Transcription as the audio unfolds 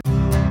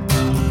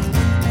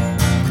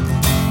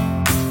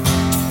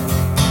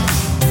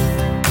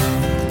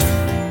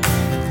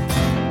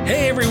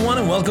everyone,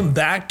 and welcome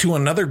back to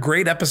another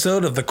great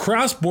episode of the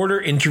Cross Border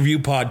Interview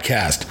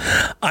Podcast.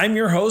 I'm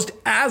your host,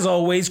 as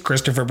always,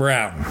 Christopher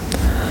Brown.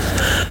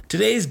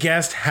 Today's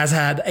guest has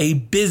had a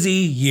busy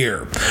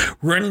year,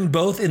 running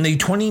both in the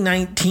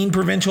 2019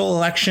 provincial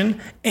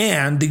election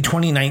and the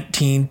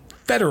 2019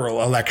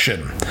 federal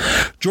election.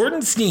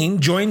 Jordan Steen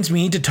joins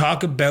me to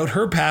talk about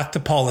her path to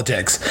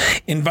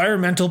politics,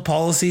 environmental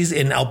policies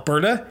in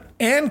Alberta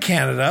and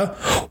Canada,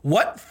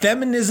 what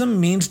feminism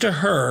means to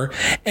her,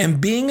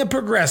 and being a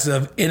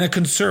progressive in a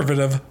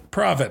conservative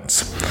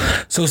province.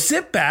 So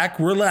sit back,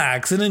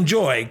 relax, and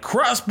enjoy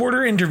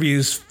cross-border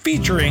interviews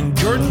featuring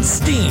Jordan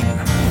Steen.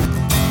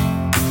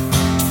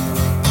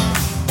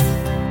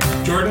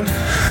 Jordan,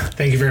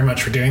 thank you very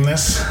much for doing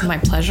this. My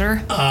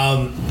pleasure.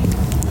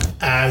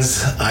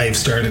 As I've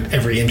started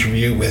every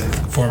interview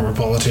with former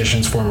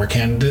politicians, former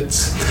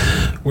candidates,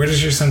 where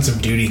does your sense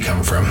of duty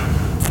come from?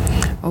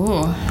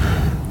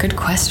 Oh, good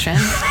question.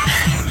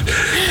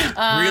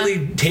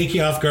 Really take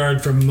you off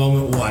guard from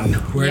moment one.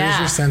 Where does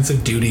your sense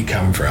of duty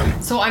come from?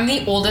 So I'm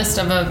the oldest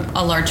of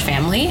a large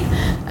family.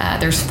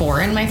 There's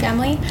 4 in my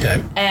family.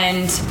 Okay.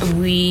 And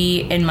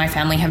we, in my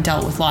family, have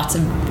dealt with lots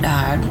of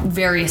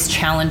various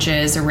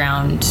challenges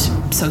around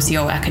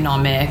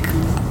socioeconomic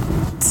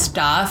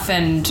stuff.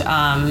 And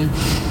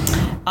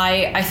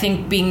I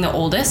think being the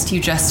oldest,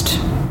 you just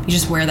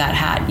wear that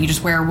hat. You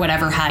just wear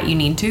whatever hat you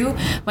need to.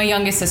 My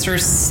youngest sister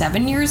is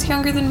 7 years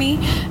younger than me.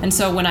 And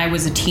so when I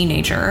was a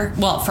teenager,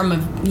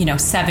 from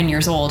 7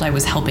 years old, I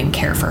was helping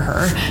care for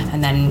her.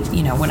 And then,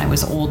 when I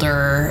was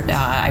older,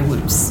 I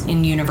was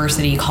in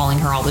university calling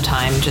her all the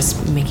time,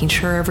 just making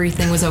sure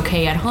everything was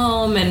okay at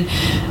home. And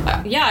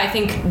I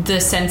think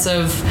the sense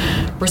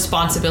of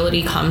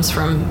responsibility comes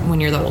from when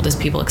you're the oldest,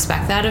 people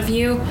expect that of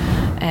you.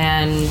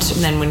 And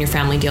then when your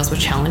family deals with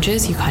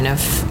challenges, you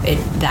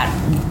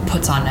that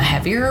puts on a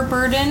heavier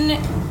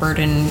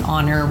burden,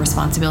 honor,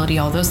 responsibility,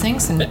 all those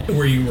things. And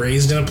were you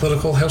raised in a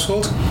political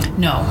household?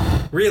 No.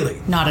 Really?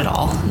 Not at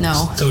all.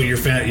 No. So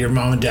your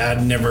mom and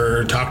dad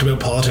never talked about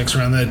politics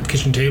around the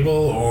kitchen table,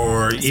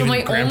 or even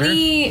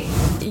grandparents?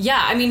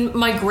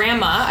 My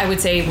grandma, I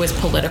would say, was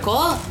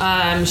political.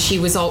 She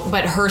was,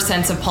 but her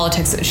sense of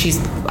politics,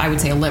 she's, I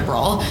would say, a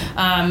liberal.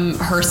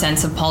 Her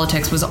sense of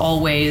politics was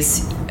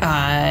always,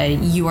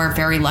 you are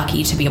very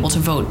lucky to be able to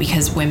vote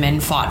because women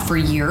fought for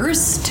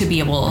years to be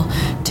able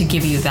to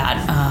give you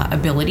that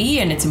ability,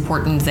 and it's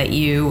important that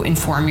you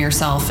inform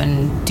yourself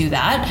and do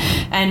that.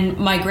 And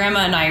my grandma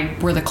and I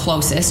were the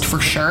closest for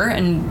sure,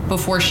 and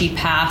before she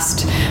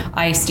passed,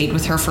 I stayed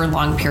with her for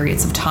long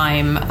periods of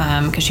time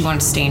because she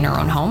wanted to stay in her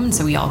own home, and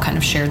so we all kind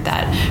of shared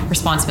that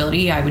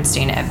responsibility. I would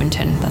stay in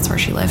Edmonton, that's where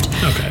she lived.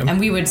 Okay. And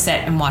we would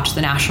sit and watch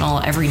the National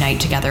every night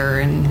together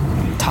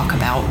and talk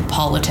about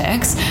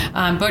politics.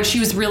 But she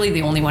was really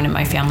the only one in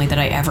my family that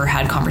I ever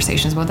had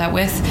conversations about that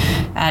with.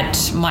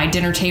 At my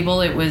dinner table,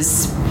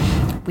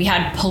 we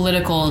had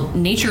political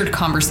natured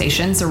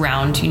conversations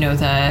around,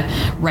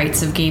 the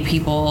rights of gay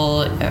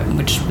people,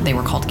 which they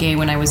were called gay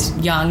when I was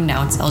young.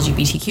 Now it's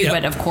LGBTQ. Yep.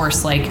 But of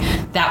course,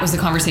 that was the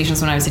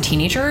conversations when I was a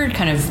teenager.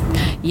 Kind of,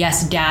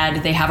 yes,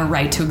 Dad, they have a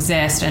right to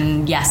exist.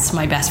 And yes,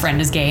 my best friend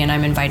is gay and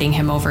I'm inviting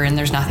him over and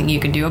there's nothing you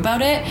can do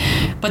about it.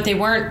 But they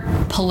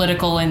weren't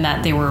political in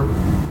that they were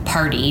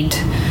partied.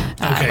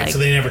 Okay, so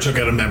they never took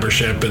out a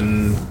membership,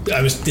 and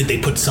did they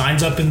put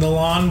signs up in the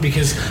lawn?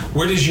 Because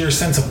where does your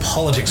sense of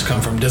politics come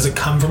from? Does it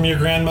come from your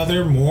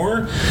grandmother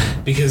more?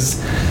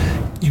 Because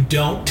you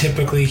don't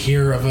typically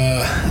hear of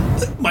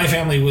my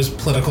family was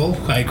political.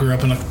 I grew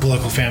up in a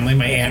political family.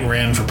 My aunt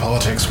ran for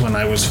politics when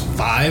I was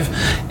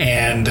 5,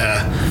 and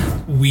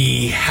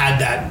we had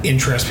that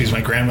interest because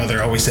my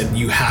grandmother always said,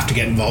 you have to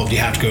get involved, you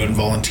have to go and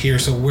volunteer.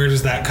 So where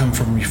does that come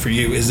from for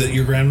you? Is it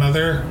your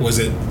grandmother?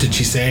 Did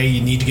she say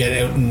you need to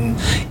get out and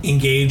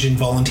engage and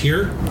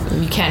volunteer?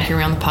 You can't hear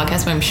me on the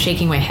podcast, but I'm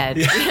shaking my head.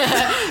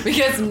 Yeah.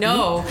 Because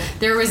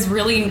there was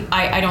really,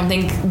 I don't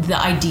think the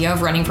idea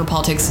of running for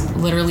politics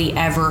literally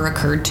ever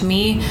occurred to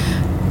me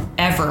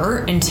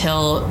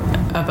until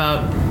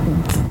about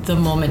the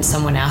moment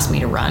someone asked me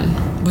to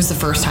run was the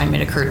first time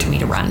it occurred to me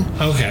to run.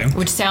 Okay.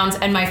 Which sounds,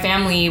 and my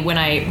family, when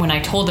I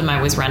told them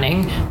I was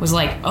running, was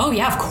like, oh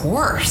yeah, of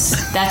course.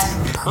 That's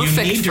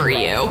perfect for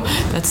you.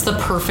 That's the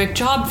perfect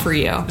job for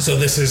you. So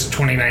this is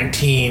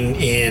 2019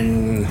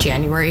 in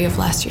January of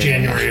last year.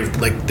 January of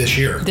this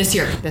year. This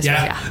year,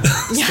 yeah.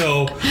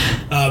 So,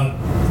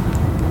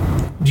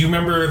 do you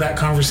remember that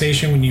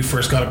conversation when you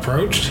first got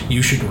approached?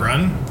 You should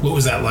run. What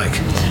was that like?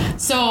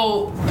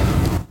 So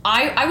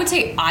I would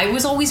say I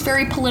was always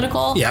very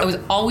political. Yep. I was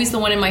always the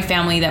one in my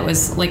family that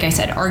was, like I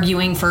said,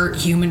 arguing for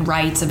human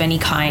rights of any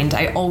kind.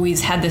 I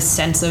always had this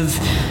sense of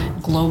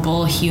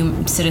global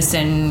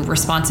citizen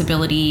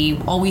responsibility.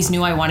 Always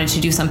knew I wanted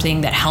to do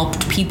something that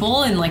helped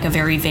people in a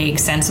very vague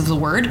sense of the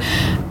word,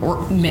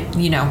 or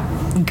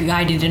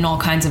guided in all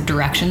kinds of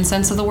directions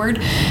sense of the word.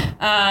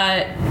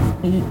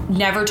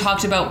 Never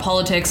talked about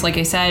politics, like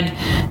I said,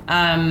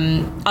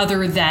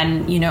 other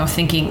than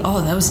thinking,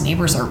 oh, those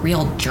neighbors are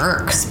real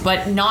jerks,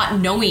 but not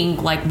knowing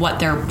what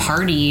their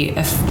party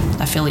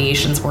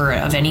affiliations were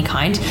of any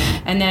kind.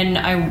 And then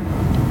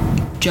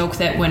joke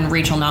that when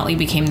Rachel Notley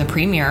became the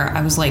premier,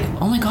 I was like,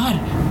 oh my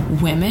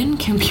God, women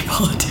can be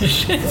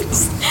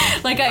politicians.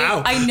 Like,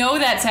 wow. I know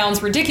that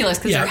sounds ridiculous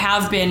because there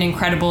have been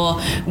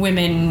incredible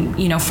women,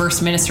 you know,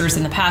 first ministers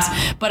in the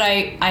past, but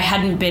I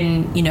hadn't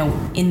been, you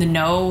know, in the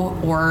know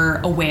or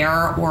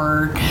aware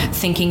or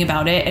thinking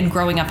about it. And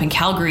growing up in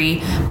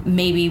Calgary,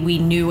 maybe we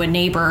knew a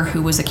neighbor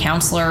who was a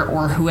councillor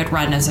or who had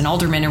run as an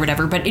alderman or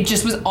whatever, but it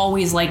just was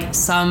always like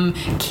some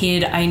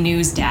kid I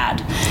knew's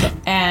dad.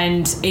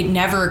 And it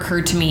never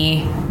occurred to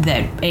me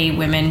that A,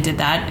 women did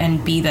that,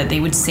 and B, that they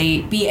would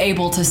be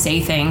able to say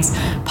things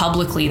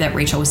publicly that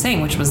Rachel was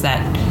saying, which was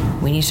that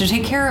we need to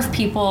take care of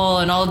people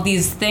and all of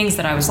these things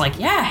that I was like,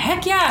 yeah,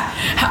 heck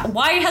yeah.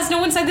 Why has no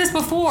one said this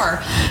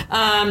before?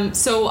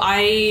 So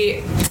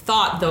I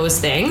thought those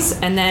things.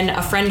 And then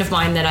a friend of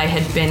mine that I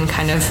had been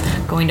kind of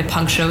going to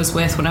punk shows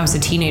with when I was a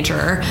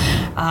teenager,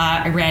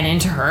 I ran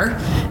into her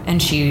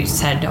and she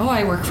said, oh,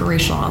 I work for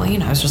Rachel Notley.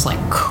 And I was just like,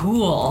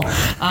 cool.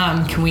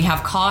 Can we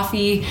have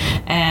coffee?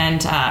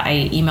 And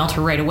I emailed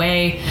her right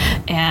away,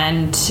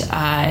 and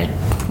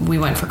we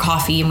went for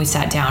coffee and we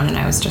sat down, and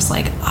I was just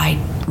like, I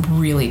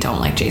really don't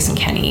like Jason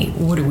Kenney.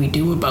 What do we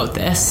do about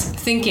this?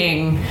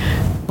 Thinking,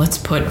 let's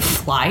put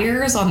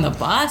flyers on the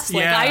bus.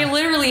 Like, I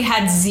literally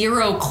had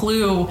zero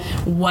clue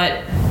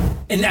what.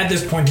 And at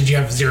this point, did you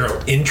have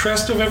zero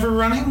interest of ever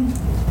running?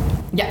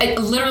 Yeah,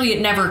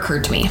 it never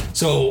occurred to me.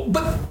 So,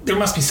 but there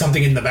must be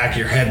something in the back of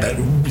your head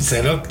that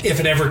said, oh, if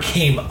it ever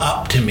came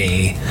up to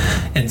me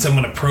and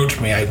someone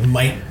approached me, I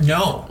might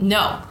know.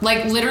 No,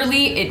 like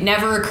literally, it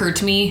never occurred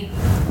to me.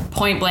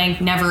 Point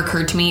blank, never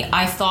occurred to me.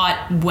 I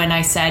thought when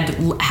I said,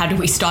 how do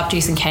we stop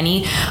Jason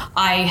Kenney?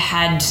 I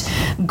had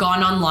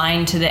gone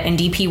online to the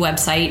NDP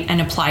website and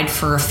applied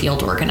for a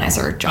field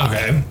organizer job.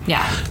 Okay.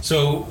 Yeah.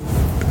 So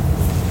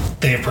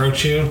they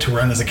approached you to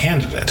run as a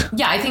candidate.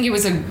 Yeah, I think it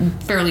was a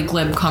fairly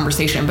glib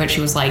conversation, but she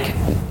was like,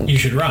 you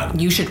should run.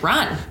 You should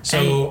run.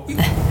 So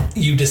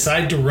you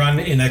decide to run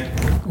in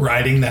a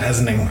riding that has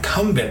an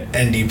incumbent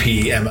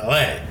NDP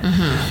MLA.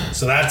 Mm-hmm.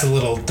 So that's a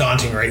little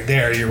daunting right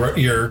there.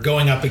 You're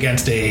going up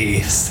against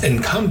a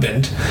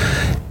incumbent.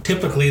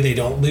 Typically, they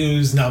don't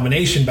lose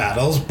nomination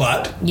battles,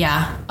 but you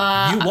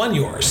won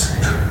yours.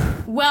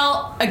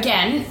 Well,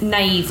 again,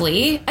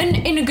 naively, and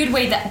in a good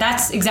way,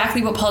 that's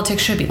exactly what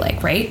politics should be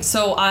like, right?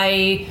 So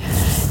I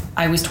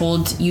was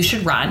told you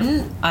should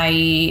run.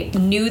 I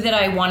knew that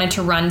I wanted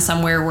to run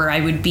somewhere where I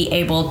would be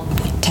able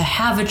to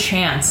have a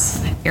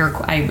chance.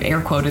 I air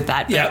quoted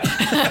that. But, yeah.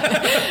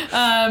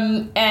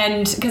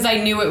 And because I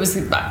knew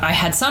I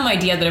had some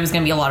idea that it was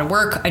going to be a lot of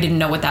work. I didn't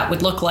know what that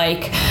would look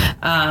like.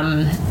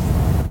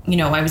 You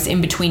know, I was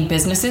in between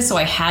businesses, so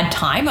I had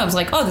time. I was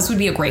like, oh, this would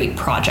be a great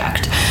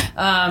project.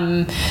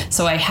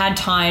 So I had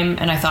time,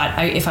 and I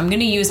thought, if I'm going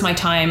to use my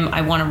time,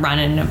 I want to run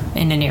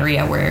in an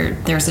area where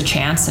there's a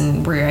chance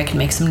and where I can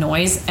make some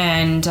noise.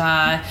 And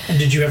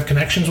did you have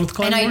connections with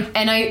Glenmore?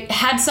 And I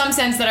had some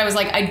sense that I was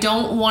like, I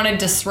don't want to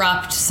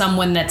disrupt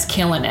someone that's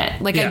killing it.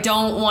 Like, I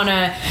don't want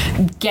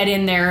to get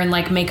in there and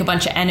like make a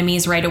bunch of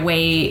enemies right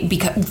away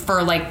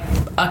for like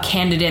a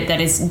candidate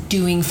that is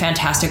doing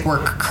fantastic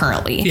work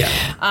currently.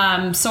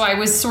 Yeah. So I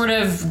was sort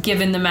of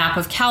given the map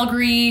of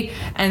Calgary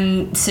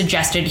and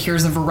suggested,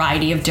 here's a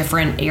variety of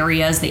different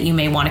areas that you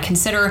may want to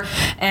consider.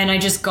 And I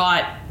just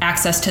got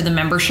access to the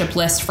membership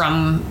list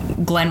from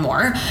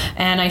Glenmore,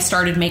 and I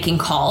started making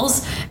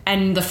calls.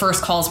 And the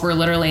first calls were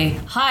literally,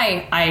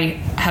 hi,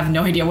 I have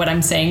no idea what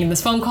I'm saying in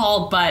this phone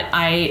call, but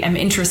I am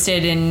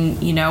interested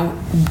in, you know,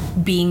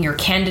 being your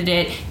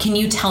candidate. Can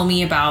you tell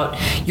me about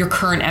your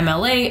current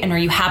MLA, and are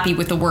you happy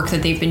with the work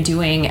that they've been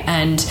doing?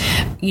 And,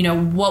 you know,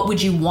 what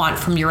would you want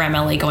from your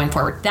MLA going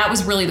forward? That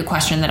was really the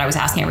question that I was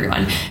asking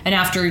everyone. And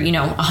after,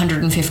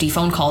 150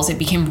 phone calls, it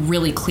became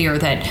really clear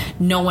that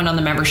no one on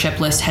the membership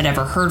list had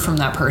ever heard from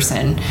that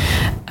person,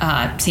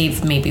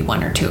 save maybe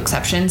one or two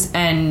exceptions,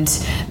 and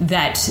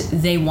that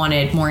they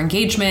wanted more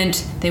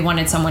engagement. They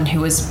wanted someone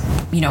who was,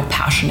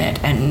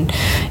 passionate and,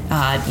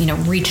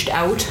 reached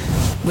out,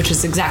 which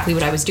is exactly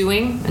what I was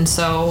doing. And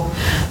so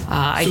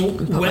I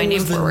put my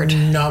name forward. When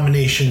was the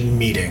nomination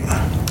meeting?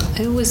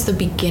 It was the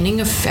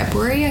beginning of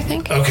February, I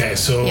think. Okay,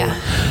 so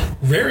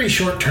very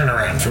short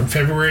turnaround from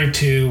February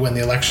to when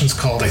the election's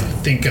called, I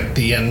think at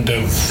the end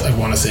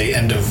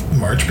of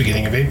March,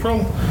 beginning of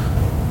April.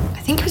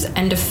 I think it was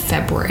end of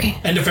February.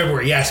 End of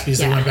February, yes, because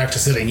they went back to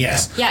sitting,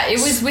 yes. Yeah,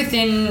 it was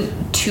within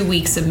 2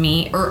 weeks of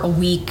me, or a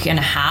week and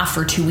a half,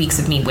 or 2 weeks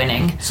of me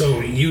winning. So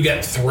you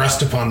get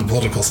thrust upon the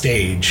political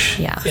stage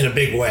in a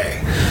big way.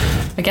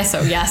 I guess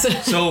so, yes.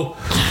 So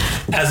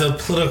as a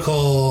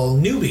political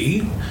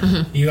newbie,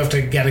 you have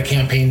to get a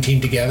campaign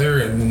team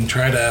together and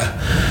try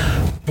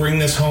to bring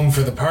this home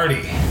for the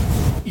party.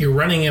 You're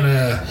running in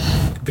a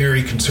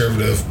very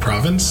conservative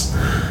province.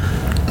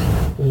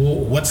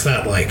 What's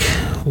that like?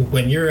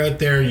 When you're out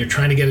there, you're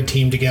trying to get a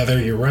team together,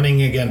 you're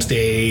running against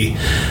a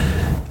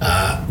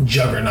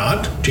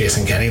juggernaut,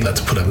 Jason Kenney,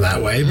 let's put him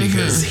that way,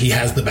 because he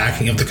has the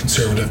backing of the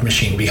conservative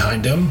machine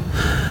behind him.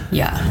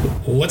 Yeah.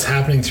 What's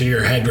happening through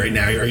your head right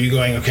now? Are you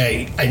going,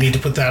 okay, I need to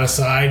put that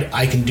aside,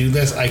 I can do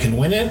this, I can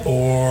win it,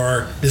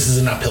 or this is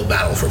an uphill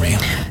battle for me?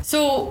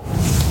 So,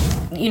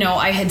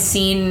 I had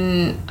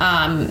seen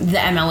the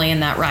MLA in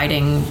that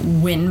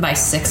riding win by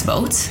 6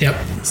 votes. Yep.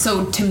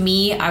 So to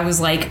me, I was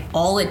like,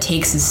 all it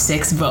takes is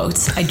 6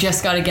 votes. I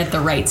just got to get the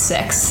right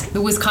 6. It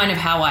was kind of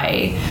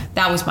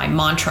that was my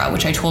mantra,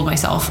 which I told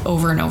myself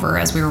over and over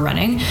as we were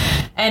running.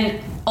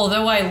 And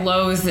although I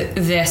loathe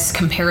this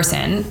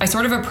comparison, I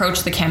sort of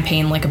approach the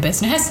campaign like a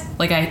business.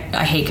 Like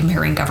I hate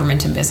comparing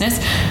government and business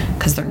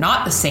because they're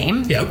not the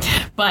same. Yep.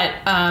 But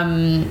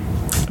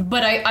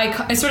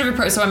I sort of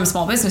approach, so I'm a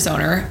small business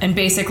owner, and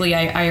basically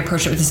I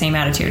approach it with the same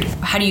attitude.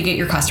 How do you get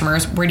your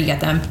customers? Where do you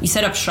get them? You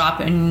set up shop,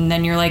 and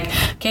then you're like,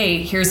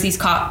 okay, here's these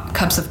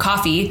cups of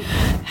coffee.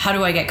 How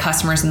do I get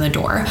customers in the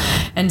door?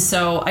 And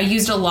so I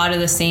used a lot of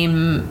the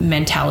same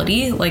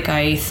mentality. Like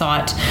I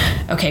thought,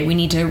 okay, we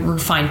need to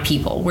find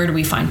people. Where do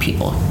we find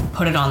people?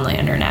 Put it on the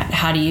internet.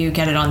 How do you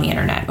get it on the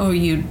internet? Oh,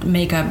 you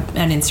make an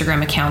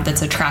Instagram account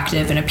that's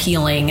attractive and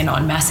appealing and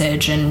on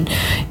message and,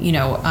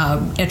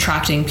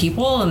 attracting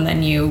people, and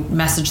then you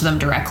message them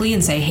directly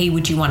and say, hey,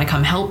 would you want to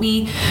come help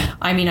me?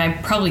 I mean, I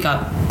probably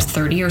got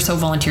 30 or so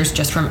volunteers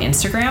just from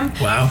Instagram.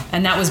 Wow.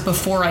 And that was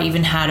before I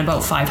even had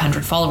about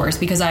 500 followers,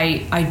 because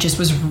I just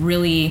was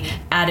really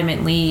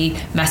adamantly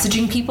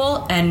messaging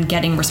people and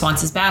getting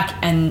responses back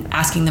and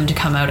asking them to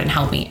come out and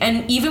help me.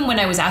 And even when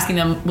I was asking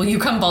them, will you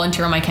come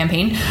volunteer on my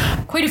campaign?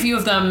 Quite a few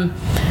of them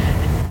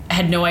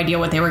had no idea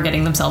what they were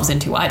getting themselves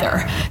into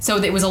either. So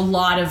there was a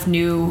lot of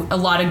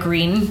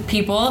green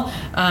people,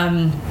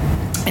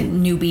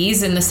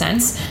 newbies in the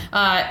sense.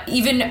 But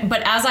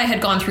as I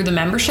had gone through the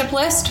membership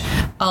list,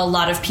 a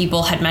lot of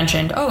people had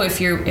mentioned, oh,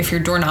 if you're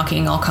door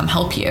knocking, I'll come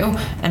help you.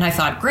 And I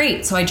thought,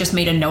 great. So I just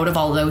made a note of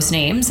all those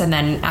names. And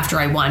then after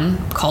I won,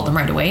 called them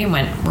right away and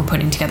went, we're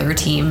putting together a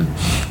team.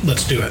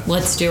 Let's do it.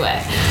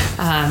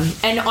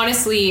 And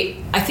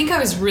honestly, I think I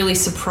was really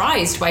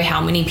surprised by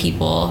how many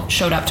people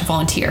showed up to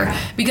volunteer,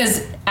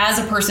 because as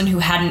a person who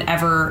hadn't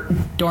ever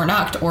door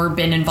knocked or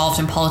been involved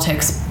in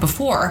politics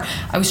before,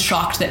 I was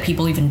shocked that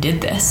people even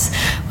did this.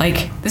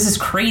 Like, this is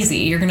crazy.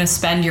 You're going to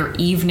spend your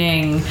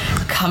evening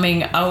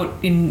coming out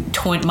in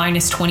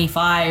minus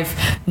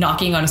 25,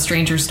 knocking on a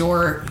stranger's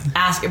door,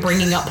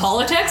 bringing up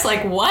politics?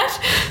 Like, what?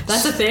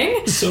 That's a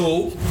thing?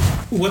 So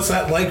what's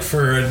that like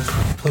for a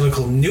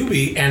political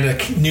newbie and a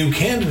new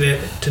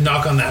candidate to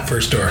knock on that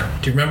first door?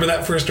 Do you remember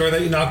that first door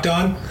that you knocked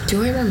on?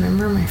 Do I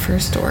remember my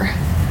first door?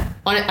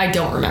 I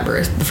don't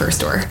remember the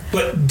first door.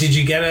 But did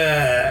you get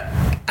a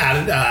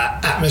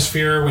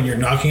atmosphere when you're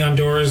knocking on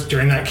doors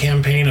during that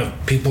campaign of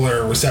people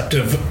are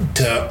receptive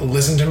to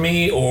listen to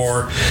me?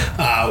 Or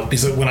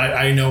because when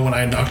I know when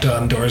I knocked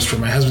on doors for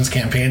my husband's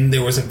campaign,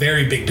 there was a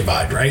very big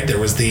divide, right? There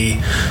was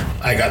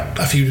I got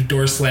a few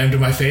doors slammed in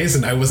my face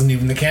and I wasn't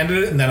even the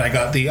candidate, and then I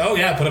got oh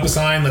yeah, put up a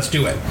sign, let's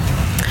do it.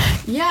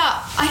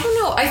 Yeah, I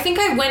don't know. I think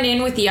I went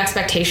in with the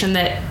expectation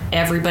that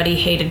everybody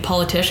hated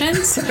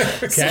politicians.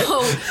 Okay.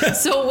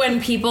 So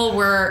when people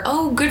were,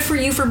 oh, good for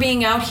you for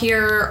being out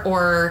here,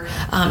 or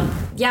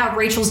yeah,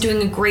 Rachel's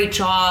doing a great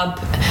job,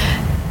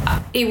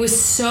 it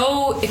was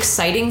so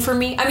exciting for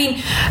me. I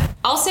mean,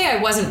 I'll say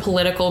I wasn't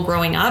political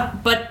growing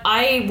up, but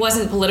I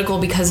wasn't political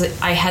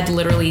because I had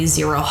literally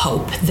zero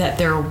hope that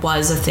there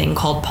was a thing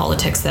called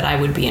politics that I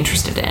would be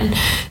interested in.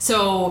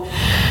 So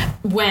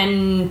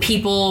when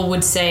people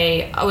would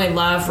say, oh, I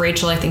love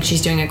Rachel, I think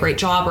she's doing a great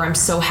job, or I'm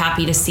so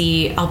happy to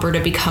see Alberta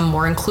become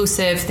more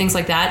inclusive, things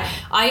like that,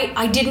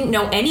 I didn't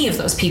know any of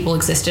those people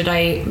existed.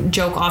 I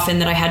joke often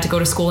that I had to go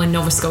to school in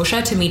Nova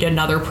Scotia to meet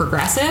another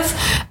progressive.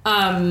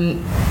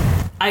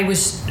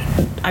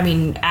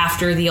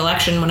 After the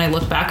election, when I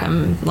look back,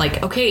 I'm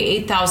like, okay,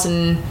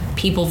 8,000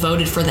 people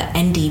voted for the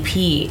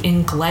NDP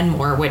in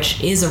Glenmore,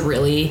 which is a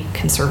really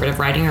conservative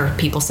riding, or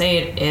people say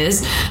it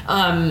is.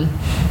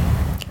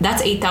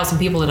 That's 8,000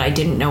 people that I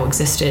didn't know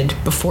existed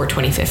before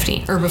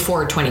 2015 or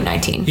before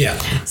 2019. Yeah.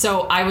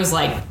 So I was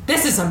like,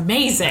 this is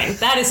amazing.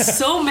 That is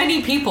so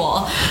many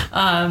people.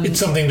 It's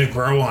something to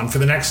grow on for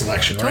the next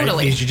election, right?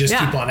 Totally. Because you just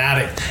keep on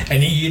adding.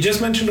 And you just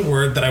mentioned a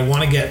word that I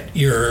want to get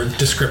your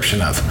description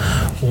of.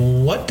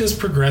 What does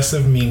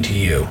progressive mean to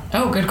you?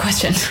 Oh, good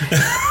question.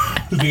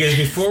 Because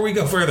before we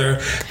go further,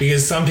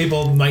 because some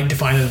people might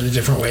define it a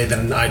different way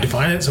than I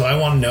define it, so I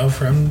want to know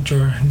from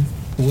Jordan.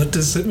 What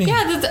does it mean?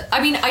 Yeah,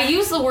 I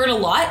use the word a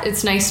lot.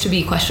 It's nice to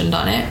be questioned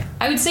on it.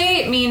 I would say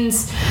it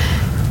means,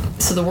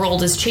 so the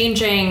world is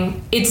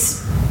changing.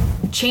 It's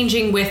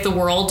changing with the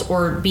world,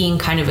 or being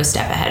kind of a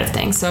step ahead of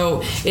things.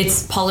 So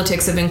it's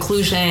politics of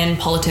inclusion,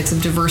 politics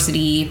of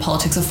diversity,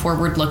 politics of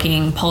forward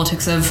looking,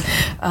 politics of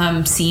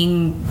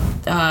seeing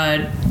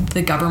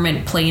the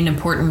government play an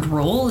important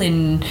role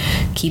in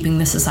keeping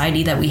the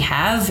society that we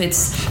have.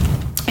 It's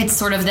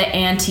sort of the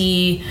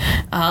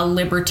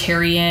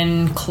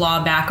anti-libertarian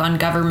clawback on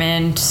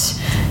government.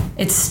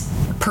 It's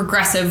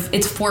progressive.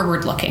 It's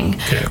forward-looking.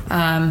 Okay.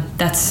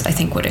 That's, I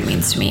think, what it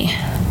means to me.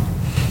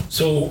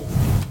 So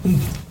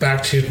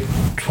back to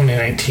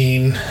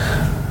 2019,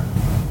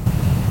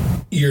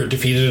 you're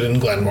defeated in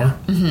Glenmore.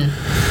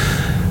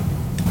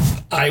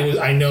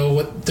 I know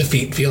what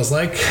defeat feels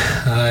like.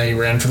 I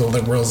ran for the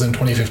Liberals in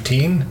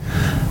 2015.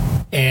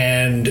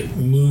 And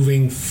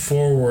moving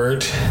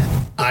forward,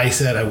 I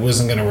said I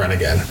wasn't going to run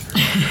again.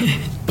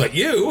 But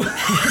you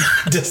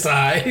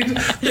decide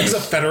there's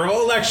a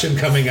federal election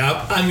coming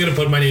up. I'm going to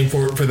put my name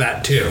forward for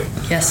that too.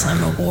 Yes,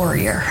 I'm a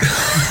warrior.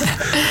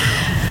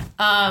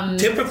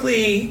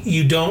 Typically,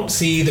 you don't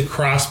see the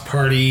cross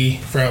party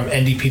from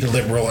NDP to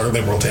Liberal or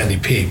Liberal to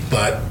NDP,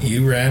 but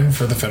you ran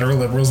for the federal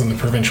Liberals and the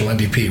provincial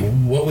NDP.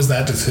 What was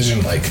that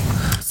decision like?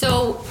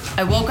 So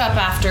I woke up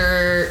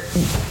after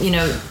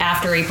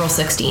April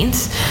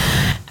 16th,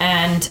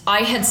 and I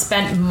had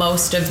spent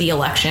most of the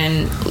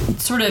election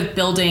sort of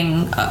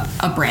building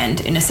a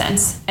brand in a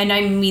sense. And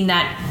I mean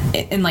that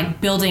in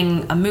like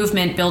building a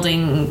movement,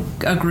 building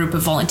a group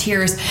of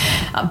volunteers,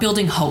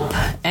 building hope.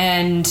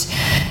 And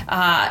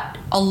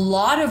a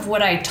lot of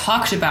what I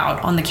talked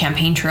about on the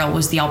campaign trail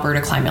was the Alberta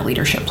Climate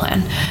Leadership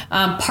Plan,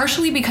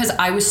 partially because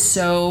I was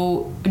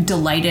so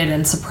delighted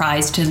and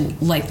surprised to,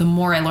 like, the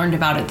more I learned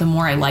about it, the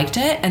more I liked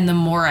it, and the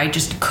more I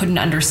just couldn't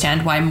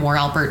understand why more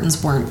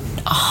Albertans weren't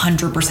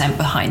 100%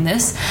 behind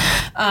this,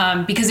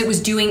 because it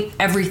was doing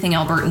everything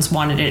Albertans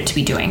wanted it to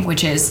be doing,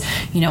 which is,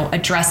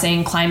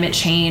 addressing climate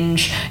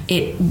change.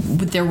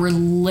 There were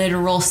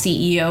literal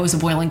CEOs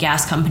of oil and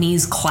gas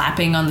companies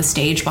clapping on the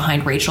stage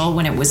behind Rachel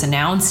when it was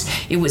announced.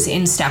 It was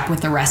in step with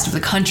the rest of the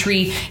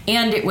country,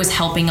 and it was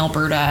helping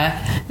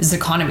Alberta's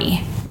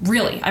economy.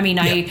 Really. I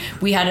mean,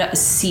 we had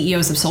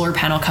CEOs of solar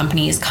panel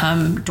companies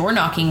come door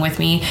knocking with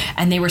me,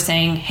 and they were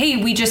saying, hey,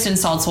 we just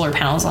installed solar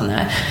panels on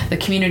the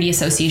community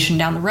association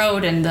down the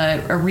road, and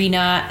the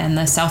arena, and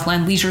the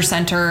Southland Leisure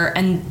Center,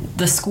 and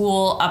the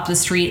school up the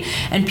street.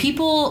 And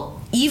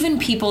even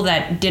people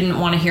that didn't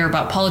want to hear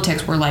about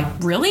politics were like,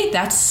 really?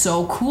 That's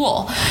so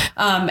cool.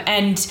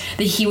 And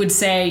he would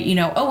say,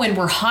 and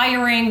we're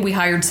hiring. We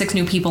hired 6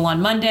 new people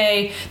on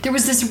Monday. There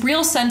was this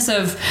real sense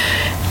of,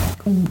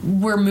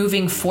 we're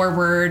moving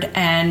forward,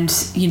 and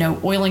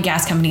oil and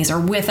gas companies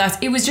are with us.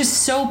 It was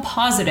just so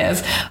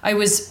positive. I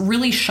was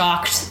really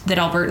shocked that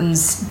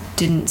Albertans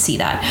didn't see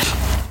that.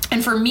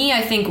 And for me,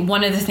 I think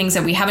one of the things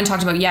that we haven't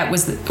talked about yet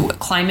was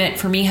climate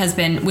for me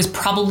was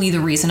probably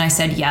the reason I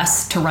said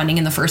yes to running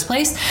in the first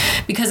place,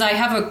 because I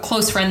have a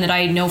close friend that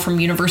I know from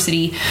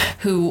university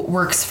who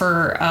works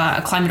for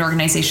a climate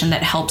organization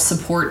that helps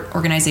support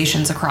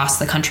organizations across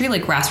the country,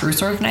 like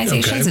grassroots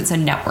organizations. Okay. It's a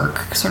network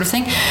sort of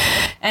thing.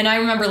 And I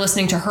remember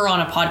listening to her on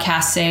a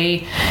podcast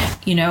say,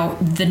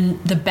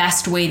 the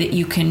best way that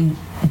you can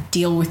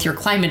deal with your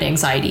climate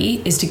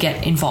anxiety is to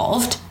get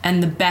involved.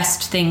 And the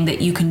best thing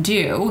that you can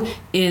do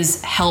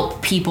is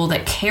help people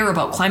that care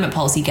about climate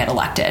policy get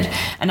elected.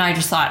 And I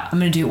just thought, I'm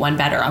going to do one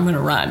better. I'm going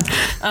to run.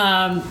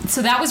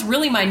 So that was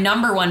really my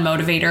number one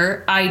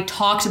motivator. I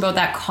talked about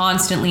that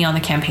constantly on the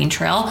campaign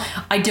trail.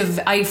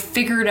 I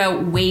figured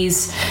out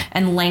ways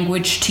and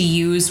language to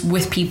use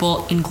with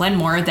people in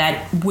Glenmore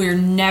that we're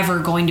never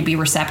going to be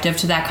receptive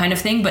to that kind of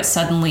thing, but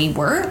suddenly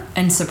were,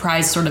 and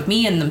surprised sort of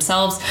me and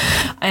themselves.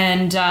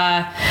 And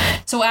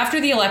so after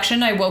the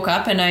election, I woke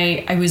up and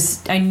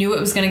I knew it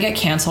was going to get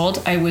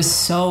canceled. I was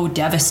so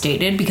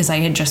devastated because I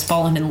had just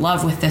fallen in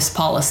love with this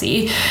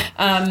policy.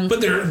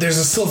 But there's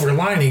a silver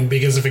lining,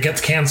 because if it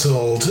gets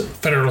canceled,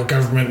 federal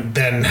government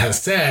then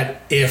has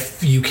said,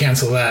 if you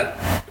cancel that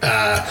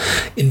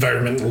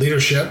environmental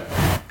leadership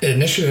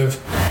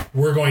initiative,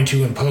 we're going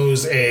to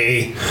impose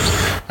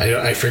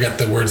I forget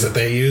the words that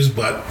they use,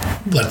 but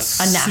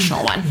a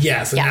national one.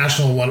 Yes, a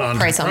national one on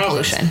price on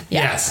pollution.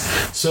 Yeah.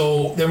 Yes.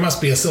 So there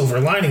must be a silver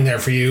lining there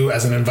for you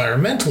as an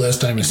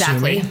environmentalist, I'm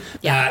assuming,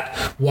 that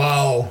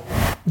while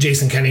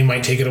Jason Kenney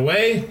might take it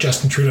away,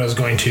 Justin Trudeau is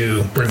going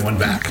to bring one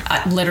back.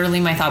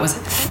 Literally, my thought was,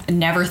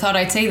 never thought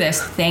I'd say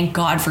this. Thank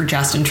God for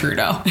Justin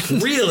Trudeau.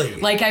 Really?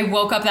 Like, I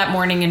woke up that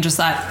morning and just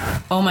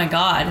thought, oh my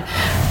God,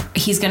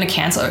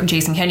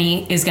 Jason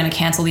Kenney is going to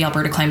cancel the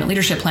Alberta Climate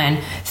Leadership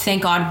Plan.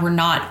 Thank God we're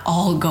not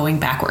all going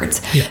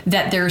backwards. Yeah.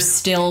 That there's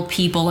still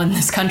people in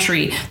this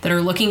country that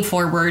are looking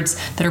forwards,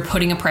 that are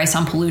putting a price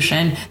on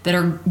pollution,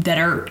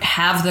 that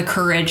have the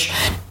courage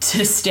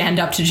to stand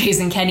up to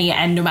Jason Kenney,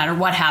 and no matter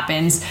what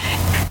happens.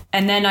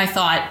 And then my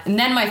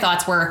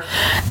thoughts were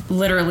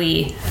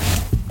literally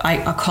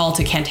a call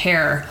to Kent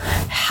Hare.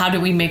 How do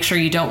we make sure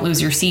you don't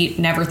lose your seat?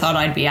 Never thought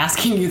I'd be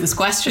asking you this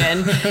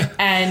question.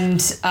 and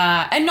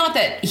not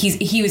that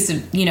he was,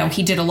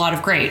 he did a lot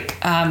of great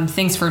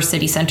things for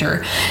City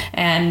Centre.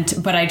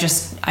 But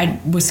I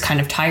was kind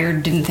of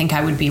tired, didn't think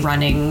I would be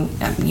running,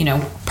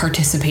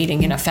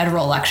 participating in a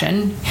federal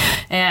election.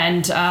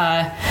 And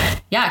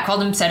I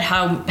called him, said,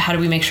 how do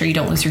we make sure you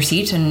don't lose your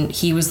seat? And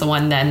he was the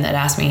one then that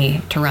asked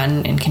me to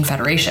run in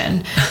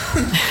Confederation.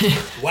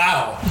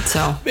 Wow.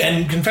 So.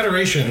 And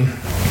Confederation,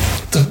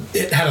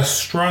 it had a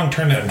strong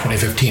turnout in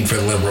 2015 for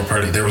the Liberal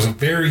Party. There was a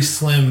very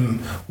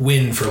slim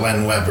win for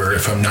Len Weber,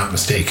 if I'm not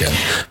mistaken.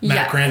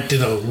 Matt Grant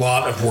did a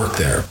lot of work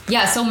there.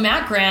 Yeah, so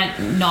Matt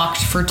Grant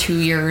knocked for 2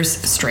 years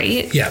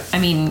straight. Yeah. I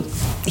mean,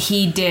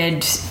 he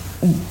did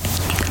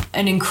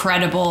an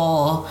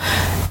incredible,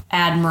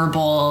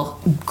 admirable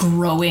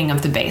growing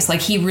of the base.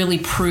 Like, he really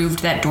proved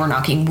that door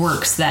knocking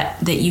works,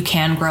 that you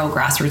can grow a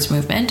grassroots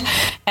movement.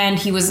 And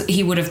he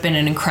would have been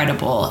an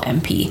incredible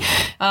MP.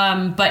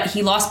 But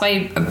he lost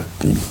by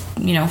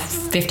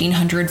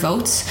 1,500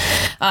 votes.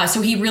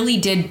 So he really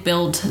did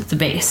build the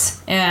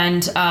base.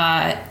 And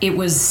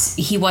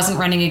he wasn't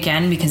running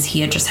again because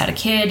he had just had a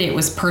kid. It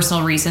was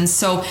personal reasons.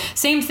 So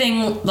same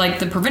thing like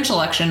the provincial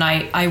election.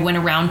 I went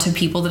around to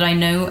people that I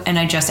knew and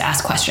I just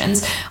asked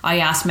questions. I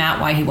asked Matt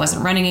why he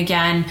wasn't running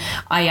again.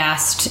 I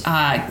asked,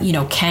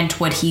 Kent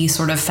what he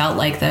sort of felt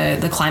like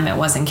the climate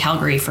was in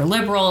Calgary for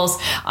Liberals.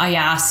 I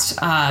asked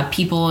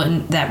people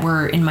that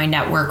were in my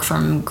network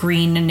from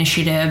Green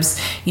initiatives,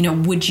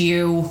 would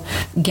you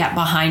get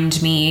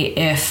behind me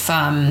if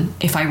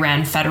I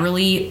ran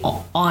federally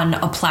on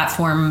a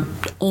platform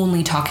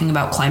only talking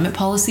about climate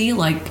policy,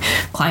 like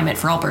Climate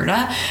for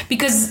Alberta?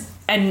 Because,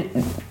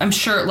 and I'm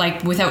sure,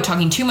 like, without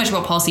talking too much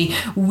about policy,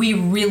 we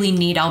really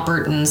need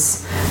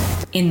Albertans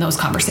in those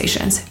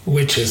conversations.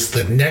 Which is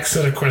the next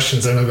set of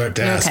questions I'm about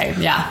to ask. Okay,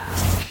 yeah.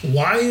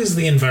 Why is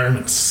the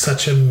environment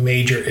such a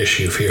major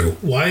issue for you?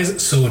 Why is it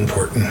so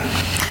important?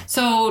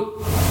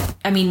 So,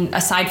 I mean,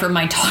 aside from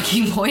my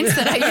talking points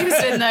that I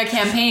used in the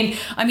campaign,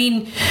 I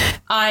mean,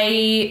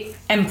 I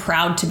am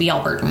proud to be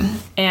Albertan,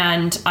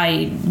 and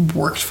I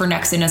worked for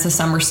Nexen as a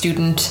summer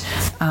student.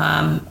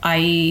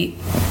 I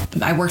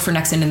worked for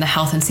Nexen in the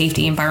health and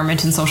safety,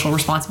 environment and social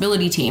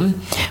responsibility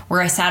team,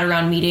 where I sat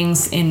around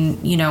meetings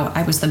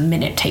I was the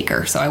minute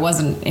taker, so I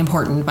wasn't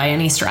important by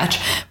any stretch.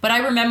 But I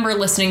remember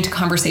listening to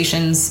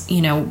conversations,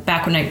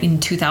 back in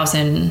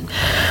 2000,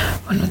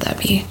 when would that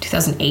be?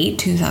 2008,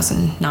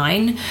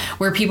 2009,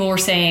 where people were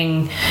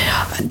saying,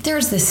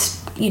 there's this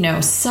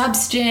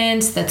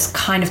substance that's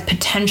kind of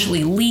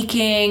potentially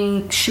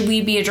leaking. Should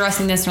we be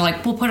addressing this? And they're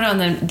like, we'll put it on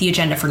the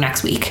agenda for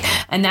next week.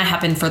 And that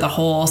happened for the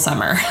whole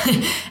summer.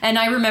 And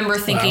I remember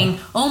thinking, wow.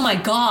 Oh my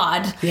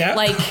God,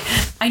 like,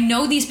 I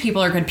know these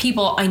people are good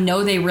people. I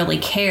know they really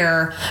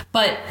care.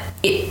 But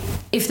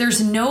if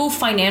there's no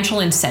financial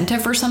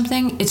incentive for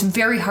something, it's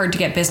very hard to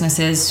get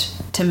businesses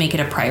to make it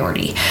a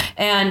priority.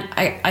 And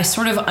I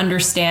sort of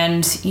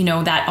understand,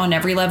 that on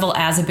every level,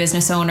 as a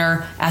business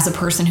owner, as a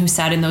person who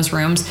sat in those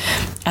rooms,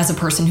 as a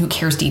person who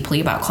cares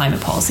deeply about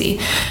climate policy.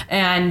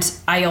 And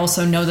I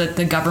also know that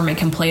the government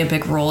can play a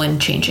big role in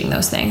changing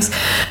those things,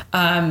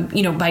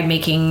 by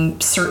making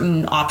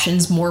certain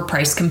options more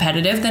price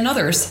competitive than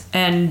others,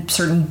 and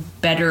certain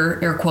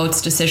better, air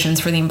quotes,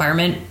 decisions for the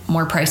environment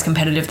more price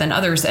competitive than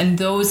others. And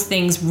those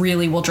things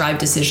really will drive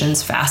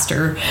decisions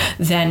faster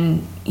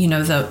than,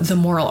 the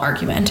moral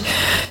argument.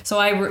 So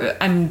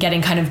I'm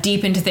getting kind of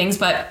deep into things,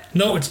 but...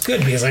 No, it's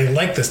good, because I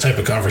like this type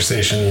of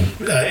conversation.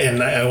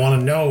 And I want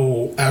to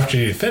know, after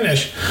you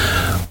finish,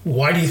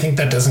 why do you think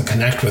that doesn't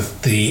connect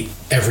with the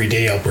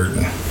everyday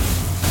Albertan?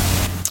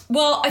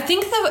 Well, I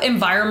think the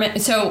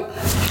environment... So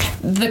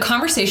the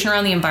conversation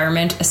around the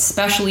environment,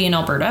 especially in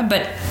Alberta,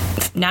 but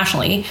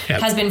nationally,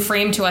 has been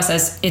framed to us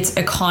as it's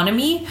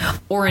economy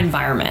or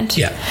environment.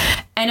 Yeah.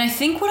 And I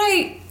think what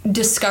I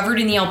discovered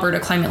in the Alberta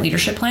Climate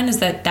Leadership Plan is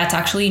that that's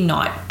actually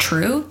not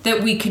true,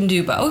 that we can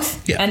do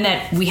both, and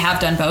that we have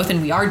done both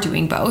and we are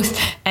doing both.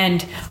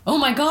 And oh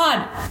my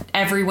God,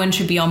 everyone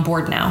should be on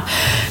board now.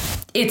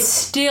 It's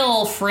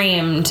still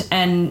framed,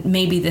 and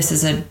maybe this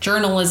is a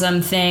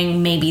journalism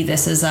thing, maybe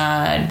this is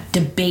a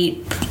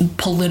debate,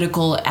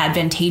 political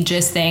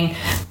advantageous thing.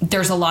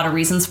 There's a lot of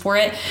reasons for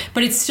it,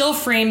 but it's still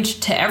framed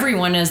to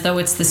everyone as though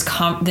it's this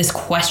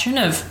question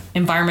of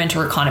environment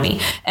or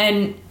economy.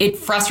 And it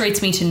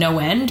frustrates me to no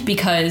end,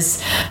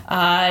 because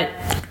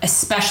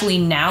especially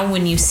now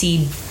when you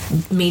see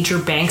major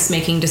banks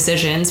making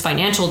decisions,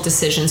 financial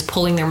decisions,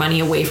 pulling their money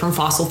away from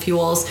fossil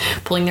fuels,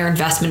 pulling their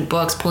investment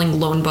books, pulling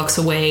loan books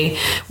away.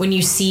 When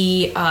you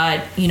see,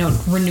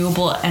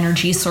 renewable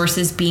energy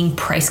sources being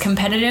price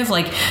competitive,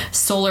 like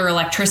solar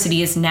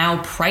electricity is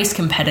now price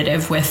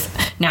competitive with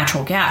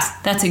natural gas.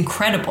 That's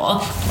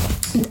incredible.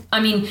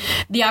 I mean,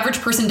 the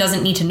average person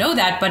doesn't need to know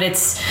that, but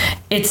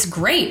it's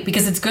great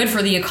because it's good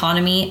for the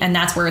economy, and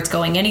that's where it's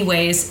going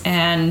anyways.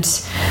 And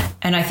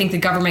I think the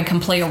government can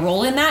play a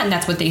role in that, and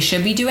that's what they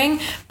should be doing.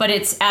 But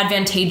it's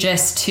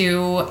advantageous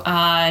to.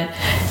 I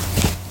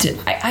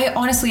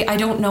honestly, I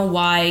don't know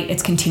why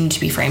it's continued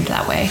to be framed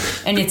that way,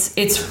 and it's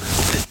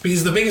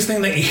because the biggest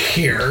thing that you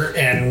hear,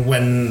 and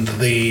when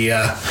the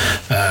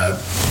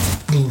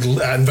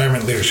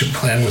Environment Leadership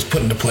Plan was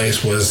put into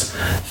place, was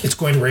it's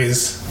going to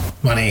raise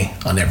money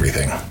on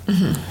everything.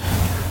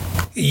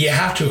 Mm-hmm. You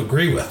have to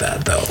agree with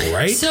that, though,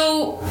 right?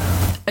 So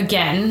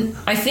again,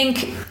 I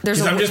think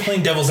there's I'm just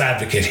playing devil's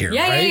advocate here.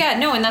 right? Yeah.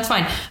 No, and that's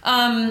fine.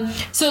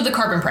 So the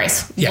carbon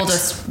price,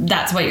 Yes.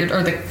 that's what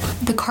or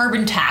the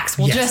carbon tax.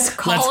 We'll Yes. just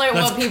call Let's-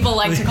 it what people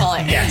like to call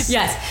it.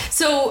 Yes.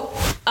 So,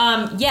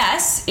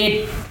 yes,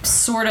 it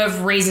sort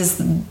of raises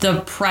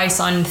the price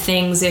on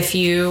things if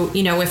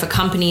if a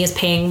company is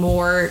paying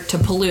more to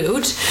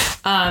pollute,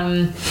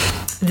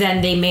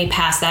 then they may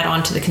pass that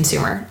on to the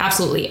consumer.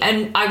 Absolutely.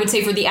 And I would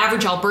say for the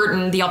average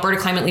Albertan, the Alberta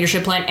Climate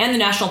Leadership Plan and the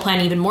National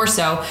Plan even more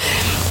so,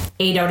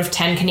 8 out of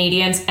 10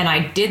 Canadians, and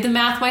I did the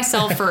math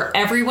myself for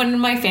everyone in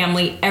my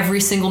family, every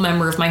single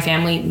member of my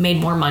family made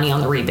more money on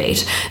the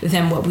rebate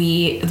than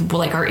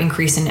what our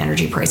increase in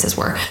energy prices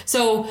were.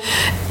 So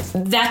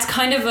that's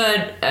kind of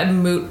a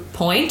moot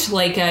point.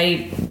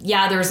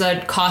 There's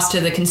a cost to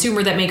the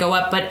consumer that may go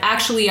up, but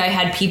actually I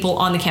had people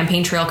on the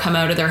campaign trail come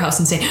out of their house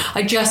and say,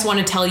 I just want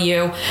to tell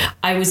you,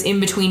 I was in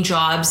between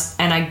jobs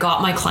and I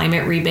got my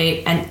climate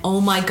rebate, and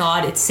oh my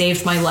God, it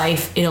saved my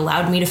life. It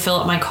allowed me to fill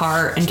up my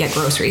car and get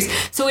groceries.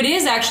 So it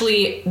is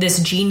actually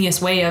this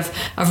genius way of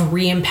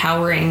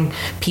re-empowering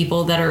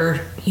people that are,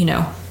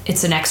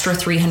 it's an extra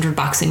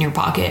 $300 in your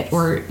pocket,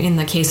 or in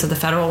the case of the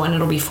federal one,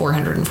 it'll be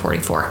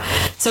 $444.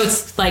 So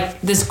it's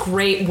like this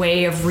great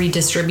way of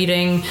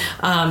redistributing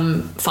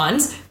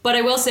funds. But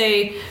I will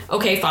say,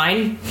 okay,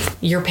 fine,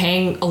 you're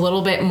paying a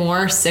little bit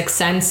more, 6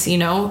 cents,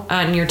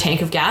 on your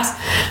tank of gas.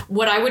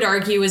 What I would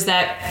argue is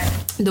that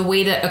the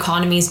way that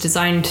economies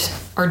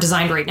are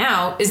designed right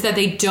now is that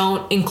they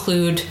don't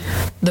include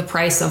the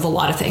price of a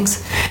lot of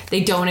things.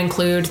 They don't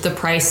include the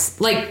price,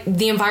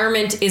 the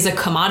environment is a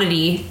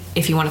commodity,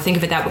 if you want to think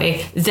of it that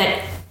way,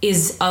 that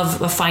is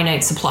of a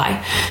finite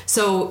supply.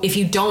 So if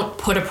you don't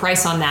put a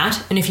price on that,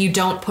 and if you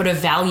don't put a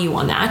value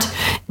on that,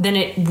 then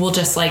it will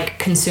just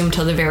consume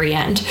till the very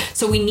end.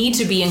 So we need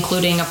to be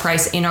including a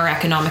price in our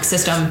economic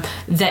system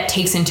that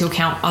takes into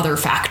account other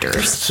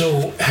factors.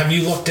 So have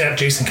you looked at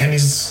Jason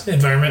Kenney's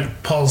environment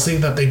policy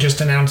that they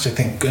just announced, I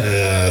think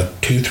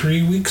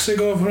 2-3 weeks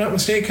ago, if I'm not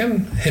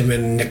mistaken? Him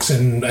and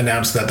Nixon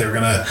announced that they're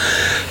going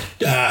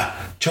to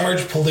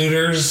charge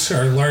polluters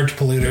or large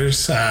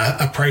polluters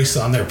a price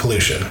on their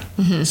pollution.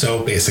 Mm-hmm.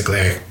 So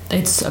basically,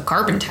 it's a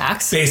carbon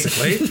tax.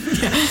 Basically.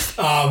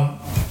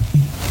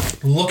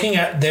 Looking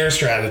at their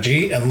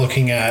strategy and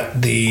looking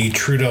at the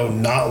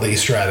Trudeau-Notley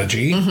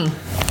strategy,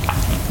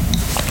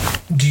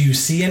 do you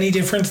see any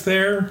difference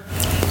there?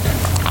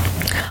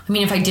 I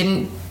mean, if I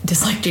didn't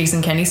dislike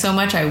Jason Kenney so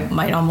much, I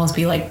might almost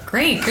be like,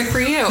 great, good for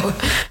you.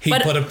 He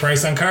put a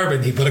price on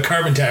carbon. He put a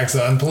carbon tax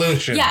on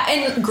pollution. Yeah,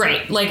 and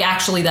great.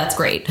 Actually, that's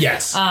great.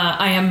 Yes.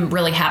 I am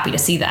really happy to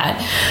see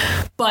that.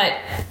 But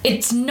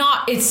it's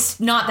not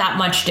that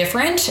much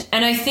different.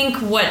 And I think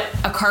what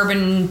a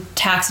carbon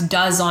tax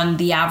does on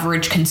the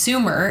average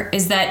consumer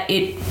is that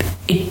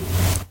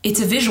it's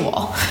a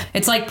visual.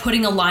 It's like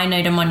putting a line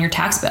item on your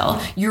tax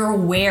bill. You're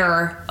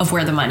aware of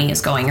where the money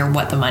is going or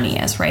what the money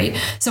is, right?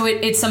 So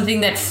it's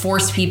something that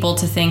forced people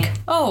to think,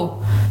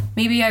 oh,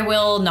 maybe I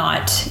will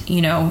not,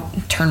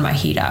 turn my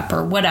heat up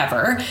or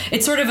whatever.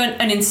 It's sort of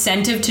an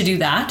incentive to do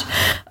that.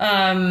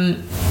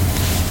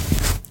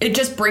 It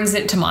just brings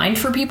it to mind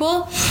for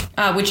people,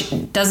 which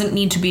doesn't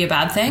need to be a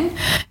bad thing.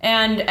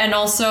 And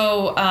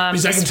also...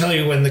 because I can tell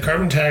you, when the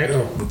carbon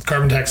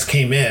tax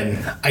came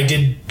in, I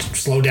did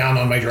slow down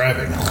on my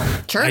driving.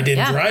 Sure, I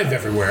didn't drive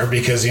everywhere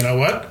because, you know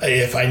what?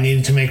 If I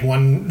needed to make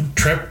one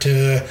trip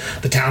to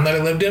the town that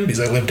I lived in, because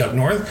I lived up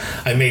north,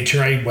 I made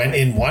sure I went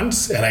in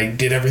once and I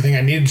did everything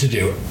I needed to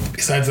do.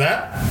 Besides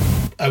that,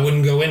 I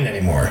wouldn't go in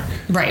anymore.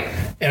 Right.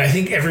 And I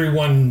think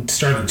everyone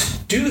started to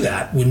do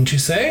that, wouldn't you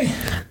say?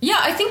 Yeah,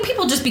 I think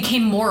people just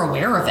became more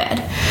aware of it.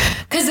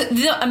 Because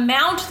the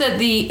amount that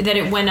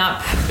it went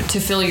up to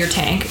fill your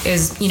tank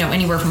is,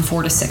 anywhere from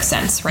 4 to 6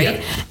 cents,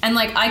 right? Yep. And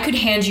I could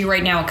hand you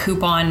right now a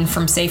coupon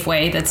from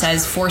Safeway that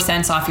says 4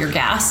 cents off your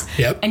gas.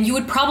 Yep. And you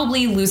would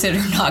probably lose it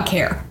or not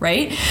care,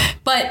 right?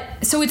 But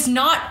so it's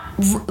not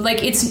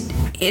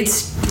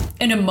it's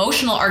an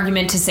emotional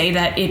argument to say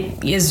that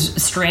it is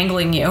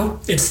strangling you.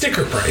 It's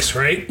sticker price,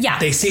 right? Yeah.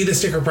 They see the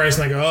sticker price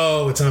and they go,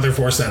 oh, it's another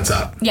 4 cents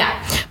up.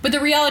 Yeah. But the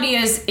reality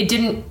is it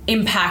didn't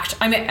impact.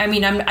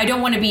 I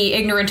don't want to be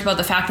ignorant about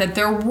the fact that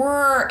there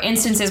were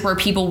instances where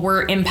people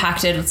were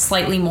impacted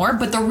slightly more,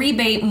 but the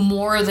rebate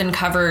more than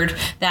covered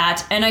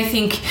that. And I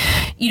think,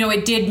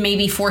 it did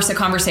maybe force a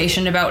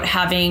conversation about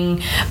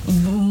having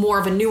more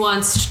of a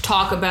nuanced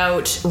talk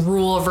about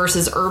rural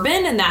versus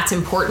urban, and that's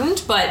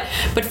important. But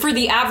for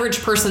the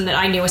average person that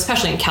I knew,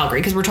 especially in Calgary,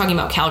 because we're talking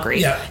about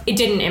Calgary, It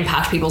didn't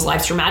impact people's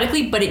lives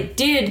dramatically, but it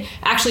did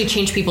actually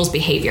change people's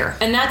behavior,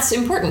 and that's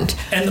important.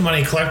 And the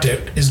money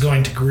collected is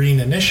going to green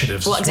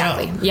initiatives as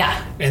exactly. well.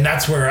 Yeah. And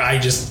that's where I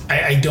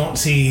don't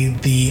see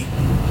the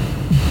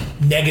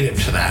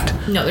negative to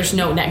that. No, there's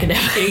no negative.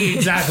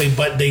 Exactly,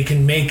 but they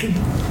can make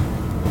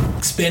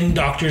spin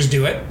doctors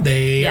do it.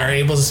 They are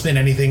able to spin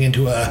anything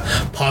into a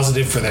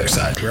positive for their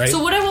side, right?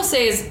 So what I will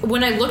say is,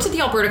 when I looked at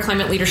the Alberta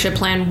Climate Leadership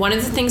Plan, one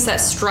of the things that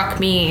struck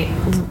me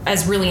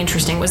as really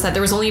interesting was that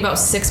there was only about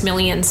 $6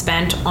 million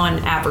spent on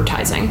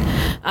advertising,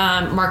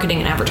 marketing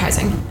and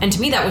advertising. And to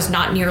me, that was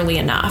not nearly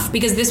enough,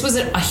 because this was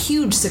a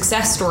huge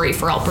success story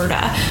for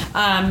Alberta.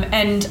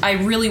 And I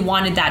really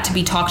wanted that to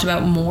be talked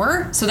about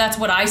more. So that's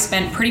what I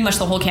spent pretty much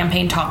the whole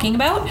campaign talking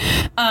about.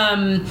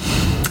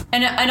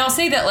 And I'll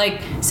say that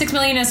like $6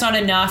 million is not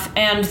enough,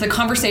 and the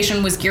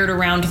conversation was geared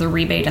around the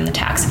rebate and the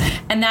tax.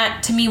 And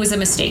that to me was a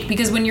mistake,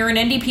 because when you're an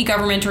NDP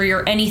government or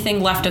you're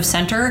anything left of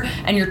center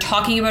and you're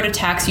talking about a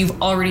tax,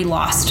 you've already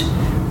lost.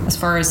 As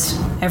far as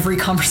every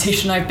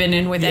conversation I've been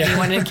in with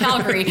anyone in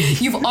Calgary,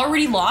 you've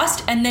already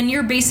lost, and then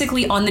you're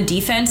basically on the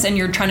defense and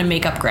you're trying to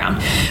make up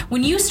ground.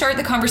 When you start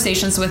the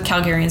conversations with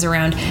Calgarians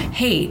around,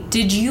 hey,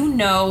 did you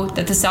know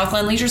that the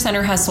Southland Leisure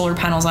Centre has solar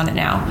panels on it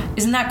now?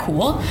 Isn't that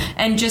cool?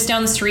 And just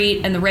down the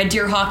street, and the Red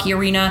Deer Hockey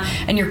Arena,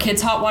 and your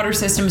kids' hot water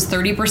system is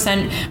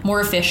 30%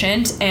 more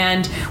efficient,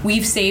 and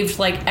we've saved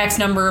like X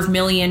number of $1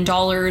 million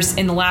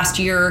in the last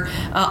year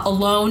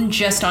alone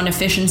just on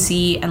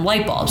efficiency and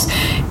light bulbs.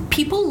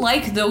 People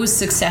like those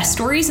success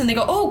stories, and they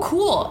go, oh,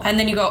 cool. And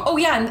then you go, oh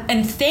yeah,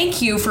 and thank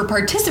you for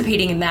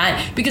participating in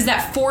that, because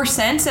that 4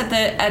 cents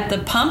at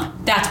the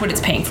pump, that's what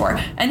it's paying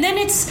for. And then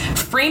it's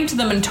framed to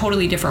them in a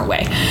totally different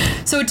way.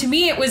 So to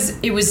me, it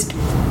was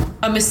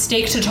a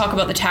mistake to talk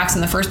about the tax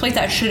in the first place.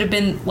 That should have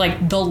been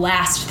like the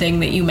last thing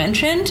that you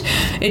mentioned.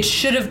 It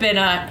should have been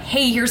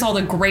hey, here's all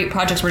the great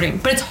projects we're doing.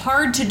 But it's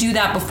hard to do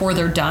that before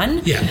they're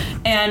done. Yeah.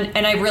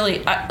 And I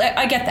really,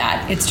 I get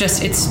that. It's.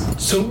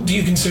 So do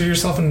you consider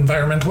yourself an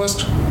environmentalist?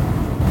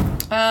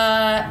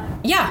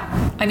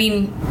 Yeah. I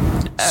mean,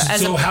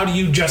 how do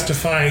you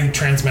justify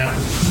Trans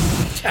Mountain?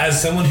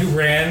 As someone who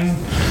ran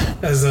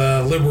as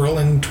a Liberal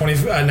in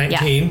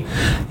 2019,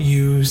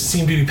 you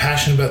seem to be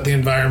passionate about the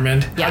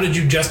environment. Yeah. How did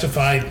you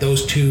justify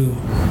those two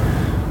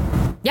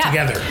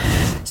together?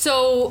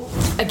 So,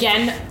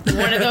 again,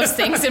 one of those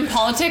things in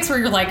politics where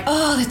you're like,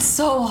 oh, it's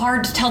so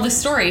hard to tell this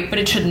story, but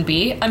it shouldn't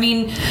be. I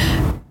mean,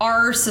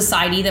 our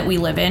society that we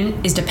live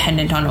in is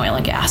dependent on oil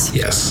and gas.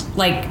 Yes.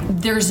 Like,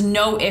 there's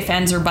no ifs,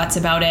 ands, or buts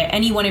about it.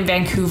 Anyone in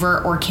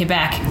Vancouver or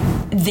Quebec,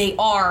 they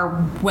are,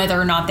 whether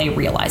or not they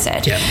realize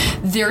it. Yeah.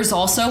 There's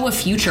also a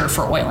future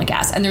for oil and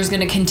gas, and there's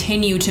going to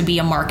continue to be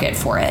a market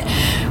for it.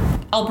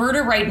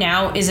 Alberta right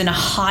now is in a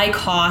high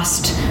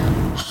cost,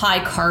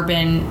 high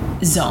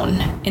carbon zone,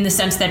 in the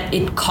sense that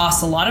it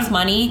costs a lot of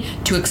money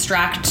to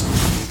extract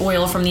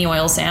oil from the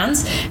oil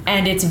sands,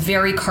 and it's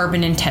very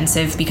carbon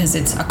intensive because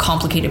it's a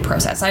complicated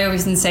process. I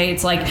always say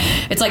it's like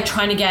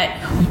trying to get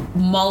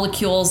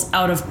molecules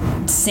out of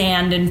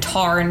sand and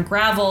tar and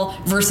gravel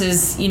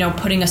versus,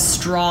 putting a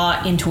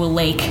straw into a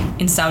lake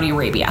in Saudi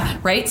Arabia,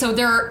 right? So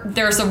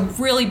there's a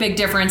really big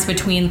difference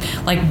between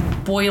like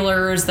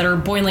boilers that are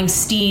boiling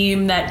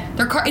steam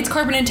it's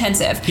carbon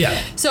intensive.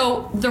 Yeah.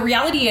 So the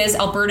reality is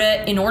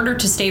Alberta, in order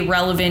to stay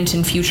relevant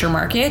in future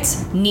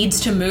markets, needs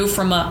to move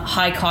from a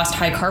high cost,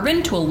 high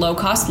carbon to a low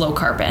cost, low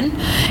carbon.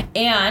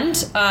 And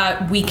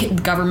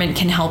government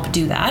can help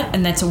do that.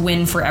 And that's a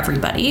win for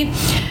everybody.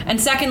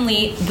 And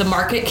secondly, the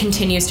market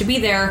continues to be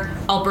there.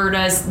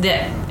 Alberta's,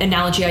 the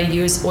analogy I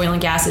use, oil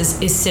and gas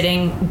is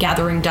sitting,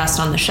 gathering dust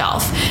on the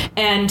shelf.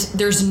 And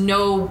there's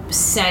no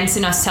sense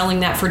in us selling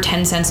that for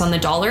 10 cents on the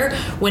dollar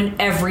when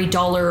every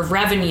dollar of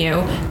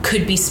revenue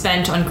could be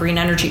spent on green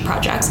energy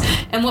projects.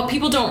 And what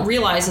people don't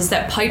realize is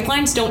that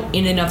pipelines don't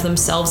in and of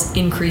themselves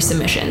increase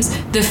emissions.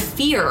 The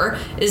fear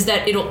is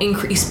that it'll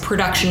increase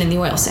production in the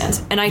oil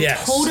sands. And I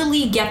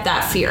totally get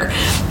that fear,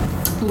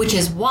 which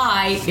is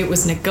why it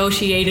was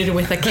negotiated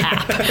with a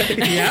cap.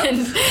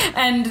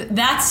 and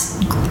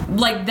that's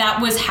like,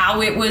 that was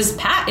how it was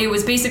it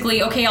was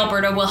basically, okay,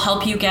 Alberta will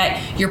help you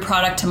get your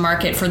product to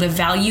market for the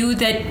value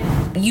that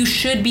you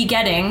should be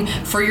getting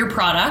for your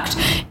product,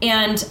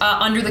 and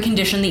under the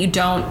condition that you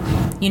don't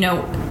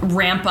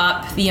ramp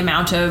up the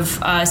amount of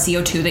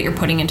CO2 that you're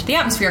putting into the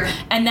atmosphere.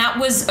 And that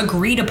was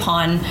agreed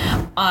upon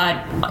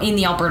in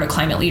the Alberta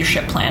Climate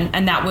Leadership Plan,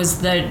 and that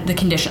was the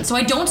condition. So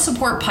I don't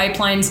support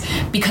pipelines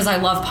because I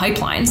love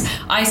pipelines.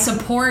 I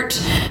support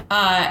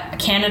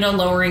Canada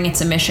lowering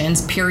its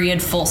emissions,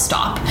 period, full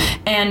stop.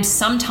 And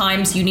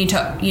sometimes you need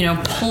to,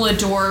 pull a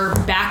door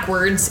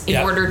backwards in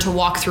order to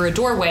walk through a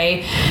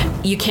doorway.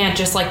 You can't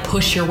just like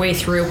push your way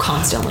through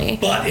constantly.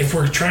 But if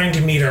we're trying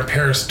to meet our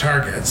Paris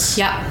targets,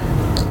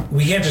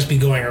 we can't just be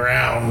going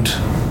around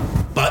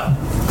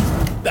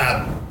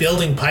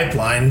building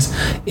pipelines,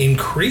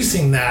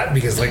 increasing that,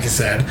 because like I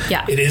said,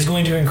 it is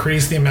going to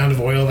increase the amount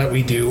of oil that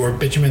we do, or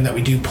bitumen that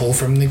we do pull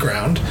from the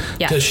ground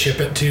to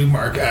ship it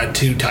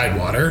to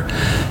Tidewater.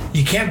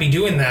 You can't be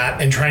doing that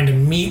and trying to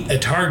meet a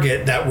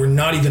target that we're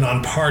not even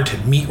on par to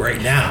meet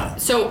right now.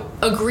 So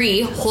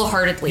agree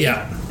wholeheartedly.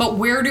 Yeah. But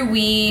where do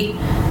we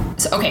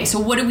So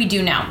what do we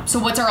do now? So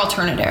what's our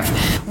alternative?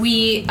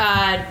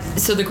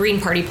 So the Green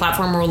Party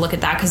platform, we'll look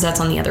at that because that's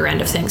on the other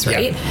end of things,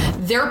 right? Yeah.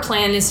 Their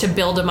plan is to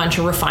build a bunch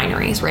of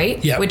refineries,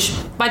 right? Yeah. Which,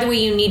 by the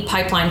way, you need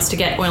pipelines to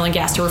get oil and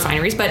gas to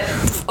refineries. But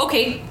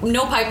okay,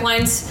 no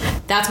pipelines.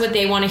 That's what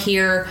they want to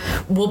hear.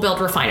 We'll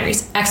build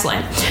refineries.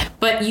 Excellent.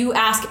 But you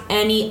ask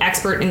any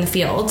expert in the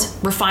field,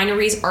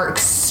 refineries are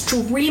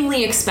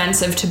extremely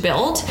expensive to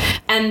build,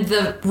 and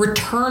the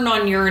return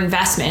on your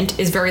investment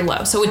is very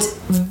low. So it's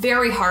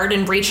very hard,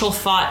 and Rachel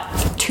fought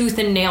tooth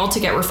and nail to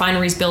get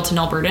refineries built in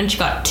Alberta, and she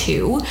got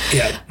 2.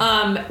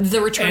 Yeah.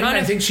 The return and on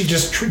I think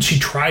she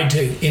tried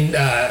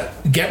to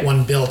get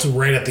one built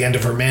right at the end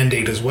of her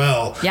mandate as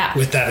well. Yeah.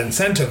 With that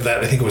incentive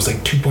that I think it was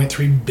like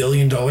 $2.3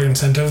 billion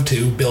incentive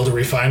to build a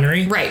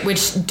refinery. Right,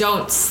 which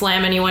don't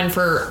slam anyone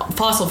for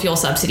fossil fuel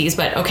subsidies,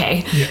 but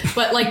okay. Yeah.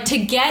 But like to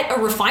get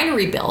a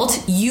refinery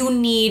built, you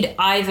need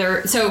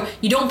so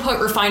you don't put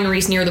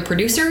refineries near the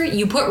producer,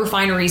 you put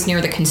refineries near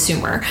the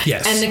consumer.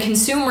 Yes. And the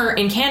consumer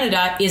in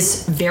Canada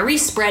is very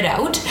spread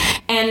out,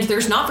 and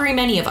there's not very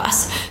many of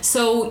us.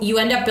 So you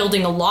end up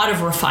building a lot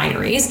of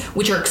refineries,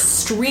 which are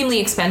extremely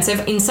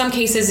expensive. In some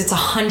cases, it's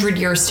 100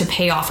 years to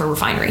pay off a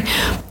refinery.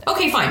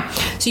 Okay, fine.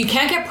 So you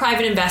can't get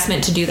private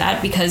investment to do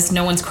that because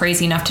no one's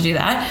crazy enough to do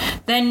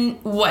that. Then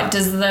what?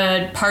 Does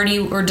the party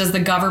or does the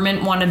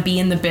government want to be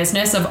in the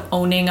business of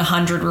owning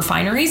 100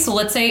 refineries? So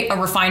let's say a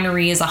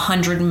refinery is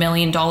 $100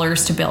 million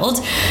to build.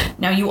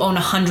 Now you own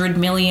 100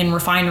 million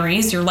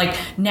refineries. You're like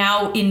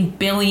now in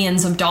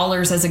billions of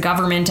dollars as a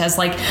government, as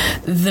like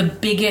the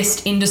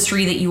biggest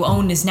industry that you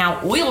own is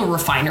now oil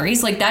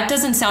refineries. Like that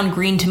doesn't sound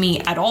green to me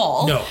at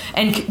all. No.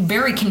 And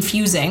very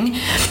confusing.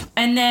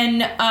 And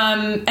then,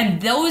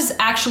 and those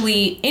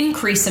actually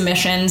increase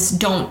emissions.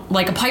 Don't,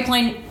 like a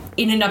pipeline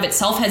in and of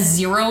itself has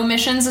 0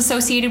 emissions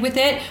associated with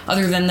it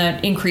other than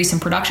the increase in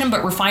production,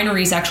 but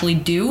refineries actually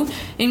do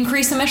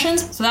increase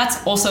emissions. So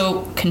that's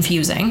also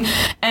confusing.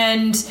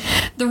 And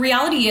the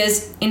reality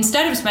is,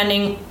 instead of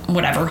spending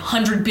whatever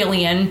 100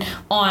 billion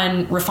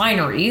on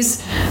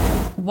refineries,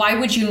 why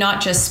would you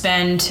not just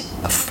spend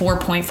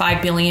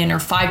 4.5 billion or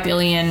 5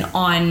 billion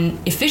on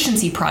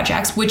efficiency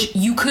projects, which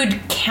you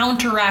could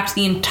counteract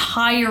the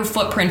entire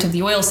footprint of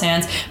the oil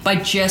sands by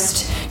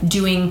just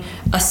doing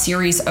a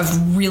series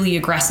of really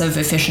aggressive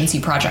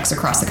efficiency projects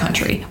across the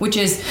country, which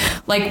is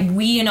like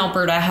we in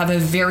Alberta have a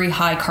very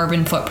high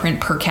carbon footprint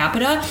per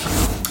capita.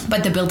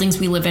 But the buildings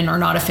we live in are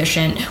not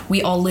efficient.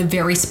 We all live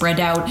very spread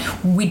out.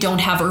 We don't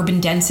have urban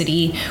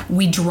density.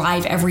 We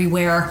drive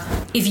everywhere.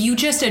 If you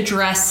just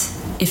address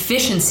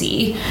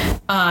efficiency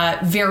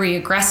very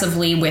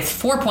aggressively with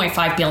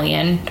 4.5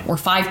 billion or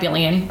 5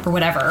 billion or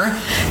whatever,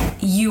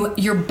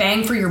 your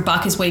bang for your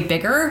buck is way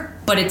bigger,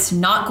 but it's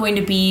not going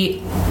to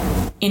be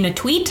in a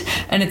tweet,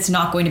 and it's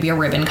not going to be a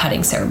ribbon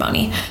cutting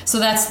ceremony. So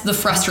that's the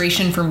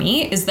frustration for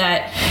me, is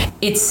that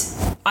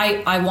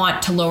I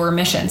want to lower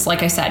emissions,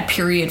 like I said,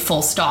 period,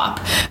 full stop.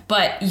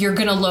 But you're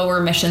going to lower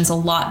emissions a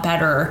lot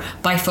better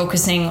by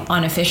focusing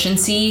on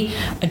efficiency,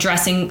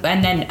 addressing,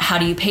 and then how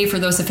do you pay for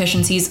those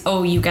efficiencies?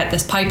 Oh, you get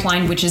this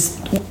pipeline, which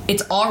is,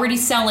 it's already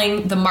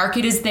selling. The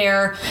market is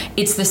there.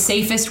 It's the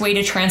safest way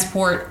to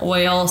transport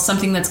oil,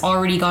 something that's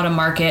already got a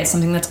market,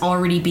 something that's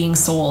already being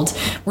sold.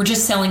 We're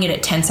just selling it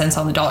at 10 cents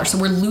on the dollar. So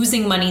we're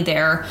losing money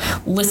there.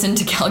 Listen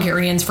to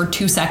Calgarians for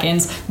 2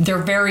 seconds. They're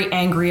very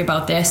angry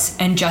about this,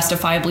 and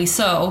justifiably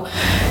so.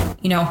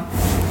 You know,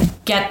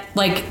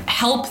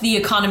 help the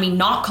economy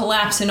not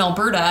collapse in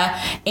Alberta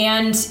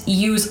and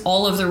use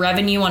all of the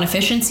revenue on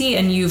efficiency,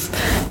 and you've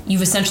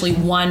essentially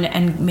won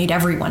and made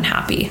everyone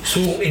happy. So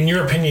in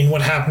your opinion,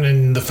 what happened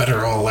in the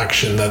federal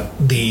election that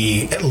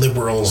the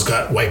Liberals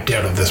got wiped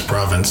out of this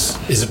province?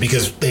 Is it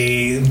because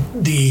the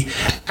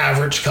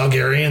average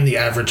Calgarian, the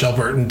average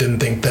Albertan didn't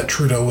think that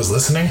Trudeau was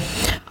listening?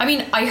 I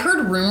mean, I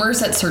heard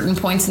rumors at certain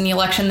points in the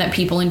election that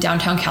people in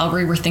downtown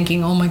Calgary were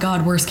thinking, oh my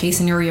God, worst case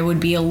scenario would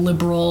be a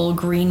Liberal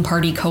Green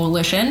Party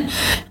coalition,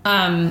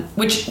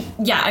 which,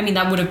 yeah, I mean,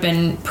 that would have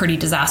been pretty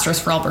disastrous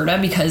for Alberta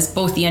because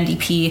both the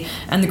NDP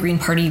and the Green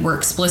Party were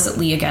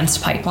explicitly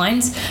against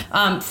pipelines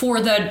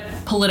for the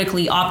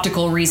politically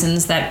optical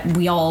reasons that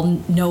we all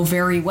know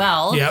very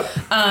well.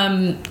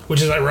 Yep.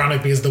 Which is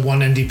ironic because the one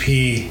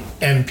NDP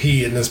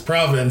MP in this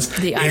province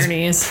the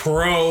irony is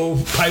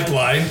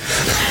pro-pipeline.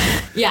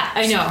 Yeah,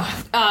 I know.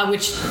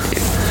 Which,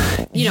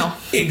 you know.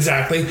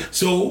 Exactly.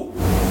 So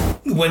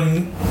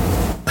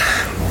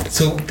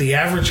the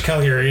average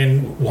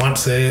Calgarian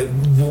wants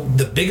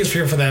the biggest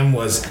fear for them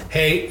was,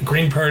 hey,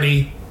 Green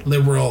Party,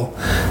 Liberal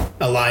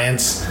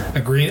alliance,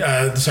 a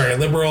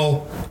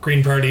Liberal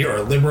Green Party or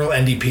a Liberal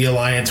NDP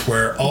alliance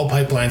where all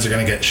pipelines are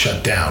going to get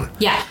shut down.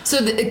 Yeah.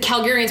 So the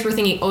Calgarians were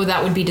thinking, oh,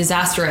 that would be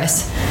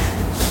disastrous.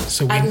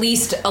 So at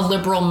least a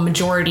Liberal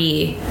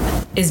majority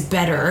is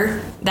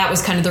better. That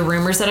was kind of the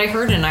rumors that I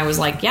heard, and I was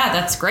like, yeah,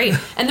 that's great.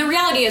 And the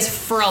reality is,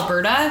 for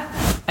Alberta,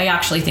 I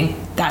actually think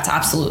that's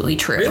absolutely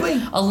true. Really?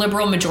 A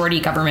Liberal majority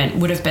government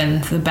would have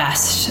been the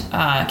best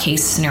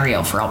case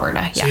scenario for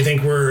Alberta. So you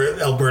think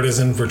Alberta's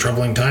in for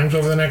troubling times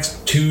over the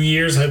next 2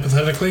 years,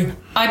 hypothetically?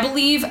 I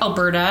believe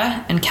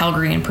Alberta, and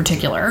Calgary in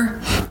particular,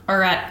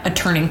 are at a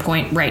turning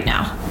point right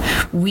now.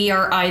 We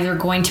are either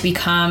going to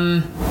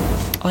become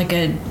like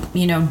a,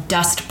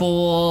 Dust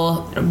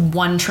Bowl,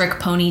 one-trick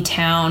pony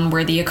town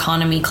where the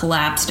economy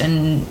collapsed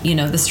and,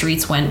 the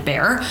streets went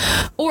bare,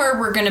 or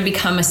we're going to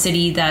become a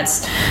city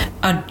that's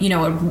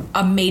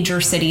a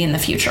major city in the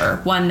future,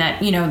 one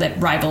that, that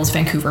rivals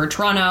Vancouver or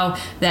Toronto,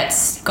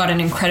 that's got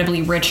an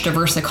incredibly rich,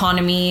 diverse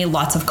economy,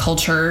 lots of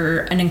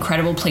culture, an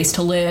incredible place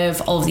to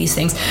live, all of these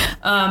things.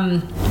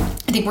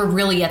 I think we're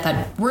really at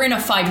that. We're in a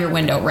 5-year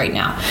window right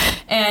now.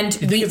 And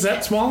you think it's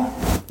that small?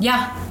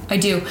 Yeah, I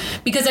do.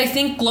 Because I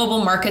think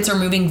global markets are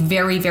moving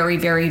very, very,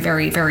 very,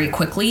 very, very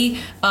quickly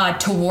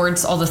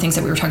towards all the things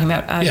that we were talking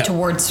about,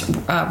 towards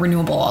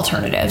renewable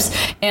alternatives.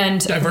 And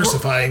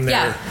diversifying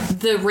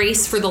the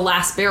race for the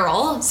last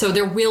barrel. So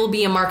there will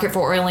be a market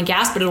for oil and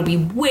gas, but it'll be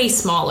way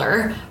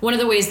smaller. One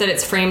of the ways that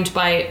it's framed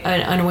by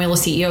an oil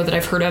CEO that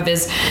I've heard of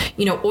is,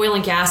 oil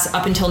and gas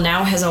up until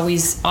now has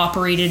always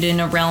operated in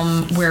a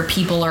realm where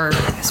people are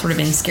sort of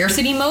in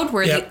scarcity mode,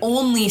 where the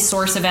only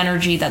source of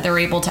energy that they're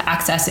able to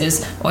access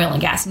is oil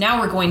and gas. Now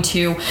we're going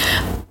to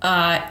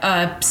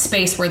a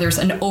space where there's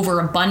an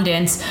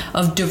overabundance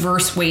of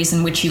diverse ways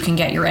in which you can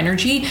get your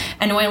energy,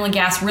 and oil and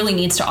gas really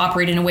needs to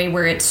operate in a way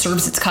where it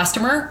serves its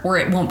customer or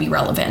it won't be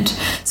relevant.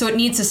 So it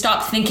needs to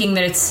stop thinking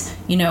that it's,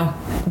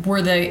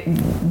 we're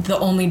the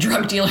only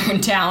drug dealer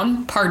in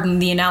town, pardon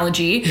the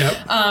analogy,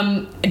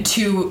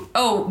 to,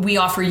 we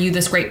offer you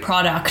this great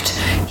product,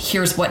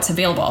 here's what's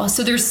available.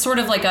 So there's sort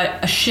of like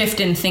a shift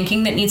in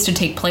thinking that needs to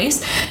take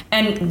place,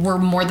 and we're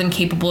more than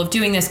capable of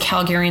doing this.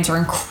 Calgarians are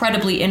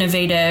incredibly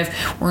innovative,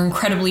 we're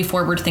incredibly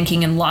forward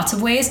thinking in lots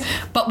of ways,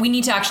 but we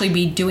need to actually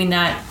be doing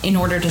that in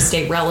order to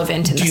stay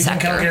relevant in the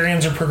sector. Do you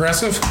think Calgarians are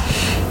progressive?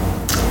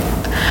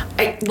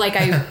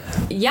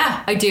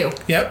 I do.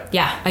 Yep.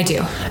 Yeah, I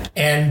do.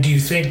 And do you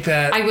think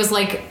that... I was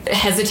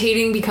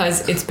hesitating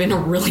because it's been a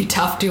really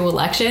tough 2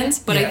 elections,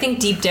 but I think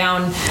deep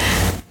down,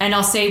 and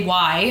I'll say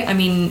why. I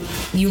mean,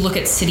 you look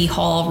at City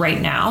Hall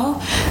right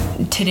now.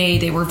 Today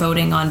they were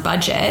voting on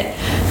budget.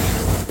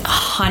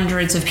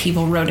 Hundreds of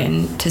people wrote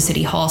in to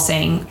City Hall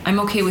saying, I'm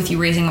okay with you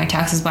raising my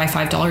taxes by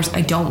 $5.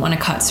 I don't want to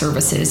cut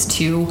services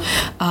to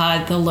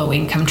the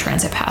low-income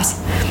transit pass.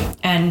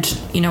 And,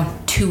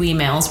 2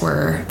 emails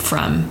were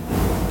from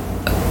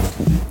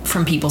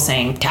people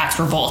saying tax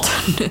revolt.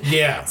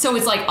 Yeah. So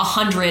it's like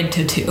 100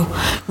 to 2,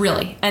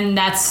 really. And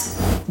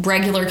that's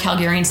regular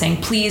Calgarians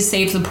saying, please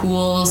save the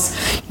pools.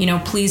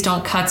 Please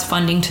don't cut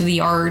funding to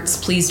the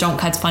arts. Please don't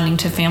cut funding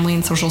to family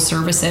and social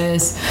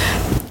services.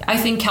 I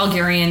think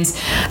Calgarians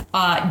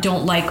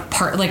don't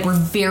we're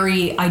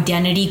very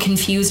identity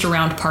confused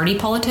around party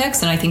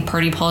politics, and I think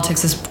party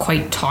politics is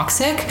quite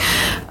toxic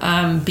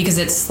because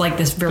it's like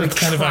this very It's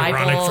kind of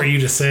ironic for you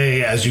to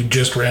say as you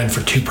just ran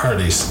for 2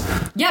 parties.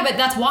 Yeah, but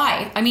that's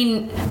why. I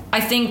mean, I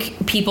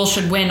think people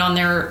should win on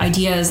their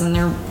ideas and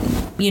their,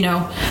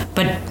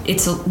 but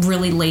it's a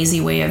really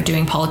lazy way of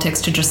doing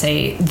politics to just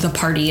say the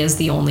party is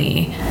the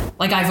only,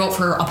 I vote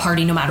for a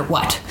party no matter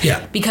what.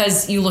 Yeah.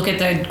 Because you look at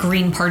the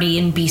Green Party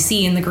in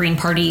BC and the Green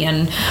Party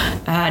in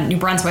New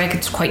Brunswick,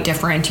 it's quite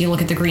different. You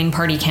look at the Green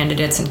Party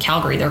candidates in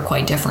Calgary, they're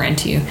quite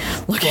different. You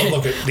look at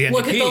the NDP.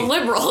 Look at the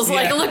Liberals.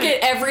 Yeah. Look at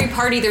every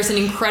party. There's an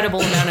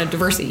incredible amount of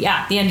diversity.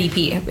 Yeah, the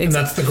NDP. And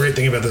that's the great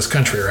thing about this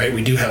country, right?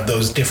 We do have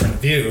those different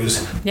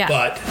views,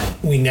 but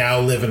we now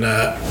live in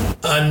a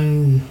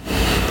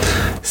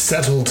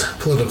unsettled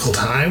political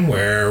time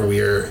where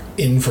we're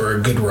in for a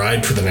good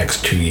ride for the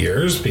next 2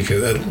 years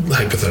because,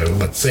 hypothetically,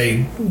 let's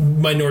say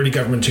minority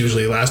governments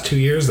usually last 2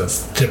 years.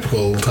 That's the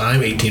typical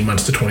time, 18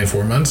 months to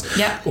 24 months,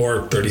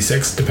 or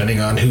 36, depending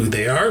on who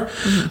they are.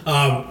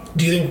 Mm-hmm.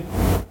 Do you think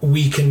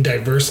we can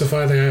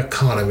diversify the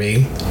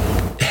economy,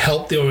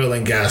 help the oil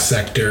and gas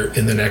sector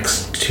in the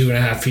next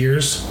 2.5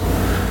 years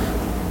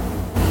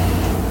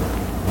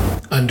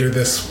under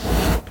this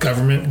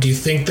government? Do you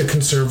think the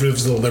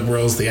Conservatives, the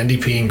Liberals, the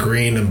NDP and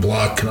Green and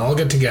Bloc can all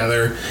get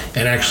together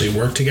and actually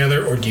work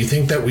together? Or do you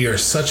think that we are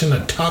such in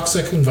a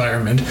toxic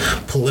environment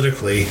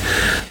politically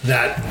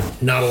that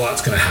not a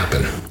lot's going to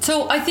happen?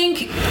 So I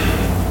think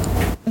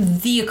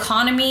the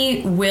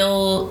economy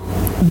will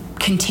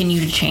continue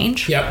to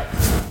change. Yep.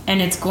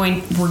 And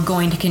we're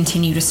going to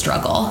continue to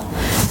struggle.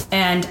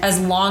 And as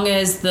long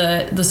as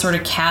the sort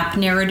of cap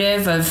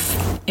narrative of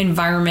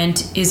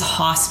environment is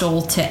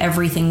hostile to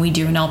everything we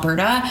do in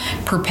Alberta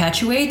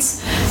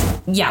perpetuates,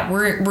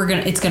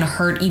 it's gonna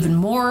hurt even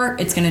more.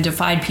 It's gonna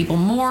divide people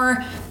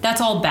more. That's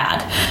all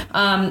bad.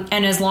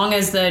 And as long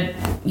as the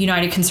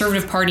United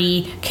Conservative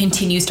Party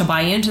continues to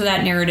buy into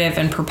that narrative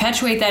and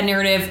perpetuate that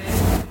narrative,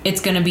 it's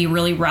going to be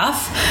really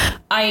rough.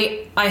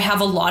 I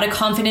have a lot of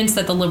confidence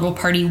that the Liberal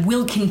Party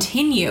will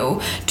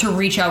continue to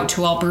reach out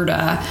to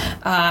Alberta.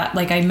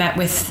 Like I met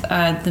with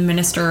the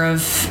Minister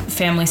of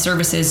Family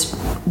Services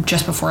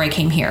just before I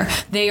came here.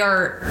 They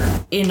are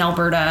in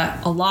Alberta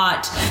a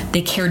lot.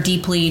 They care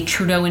deeply.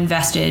 Trudeau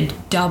invested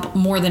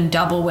more than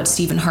double what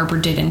Stephen Harper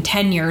did in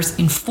 10 years,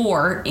 in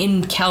 4,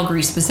 in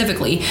Calgary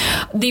specifically.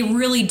 They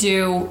really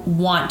do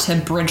want to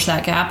bridge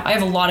that gap. I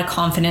have a lot of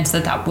confidence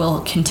that that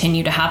will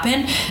continue to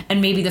happen,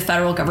 and maybe the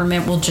federal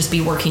government will just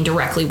be working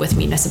directly with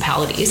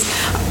municipalities.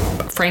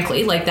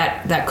 Frankly, like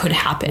that could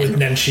happen. With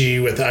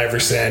Nenshi, with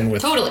Iverson,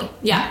 with... Totally,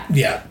 yeah.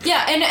 Yeah.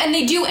 Yeah, and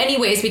they do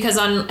anyways, because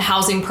on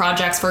housing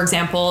projects, for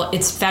example,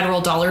 it's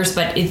federal dollars,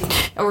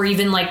 or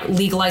even like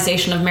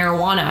legalization of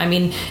marijuana. I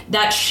mean,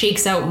 that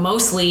shakes out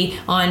mostly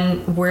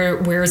on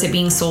where is it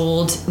being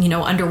sold,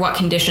 under what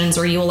conditions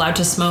are you allowed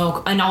to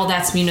smoke, and all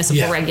that's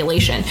municipal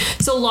regulation.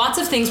 So lots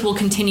of things will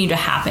continue to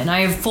happen.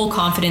 I have full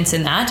confidence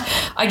in that.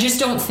 I just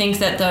don't think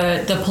that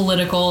the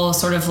political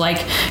sort of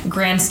like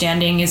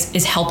grandstanding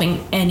is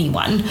helping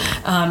anyone.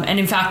 And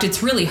in fact,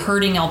 it's really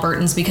hurting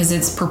Albertans, because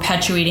it's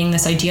perpetuating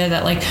this idea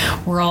that like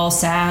we're all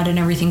sad and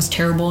everything's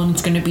terrible and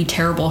it's going to be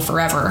terrible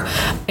forever.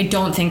 I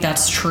don't think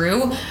that's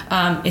true.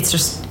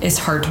 It's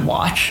hard to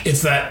watch.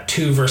 It's that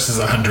 2 versus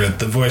 100.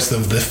 The voice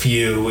of the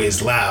few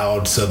is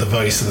loud, so the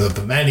voice of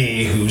the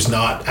many who's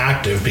not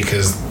active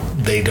because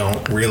they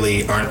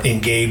aren't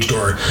engaged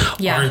or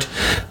aren't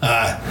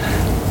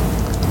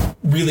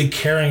really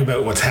caring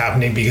about what's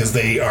happening because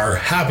they are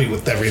happy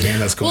with everything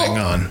that's going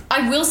on.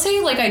 I will say,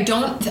 like, I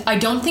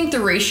don't think the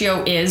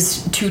ratio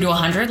is 2 to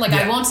 100. Like,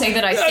 I won't say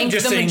that I think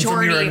the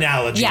majority. From your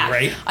analogy,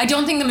 right? I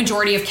don't think the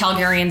majority of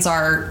Calgarians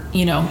are,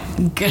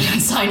 gonna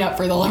sign up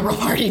for the Liberal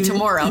Party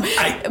tomorrow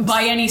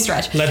by any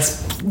stretch.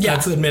 Let's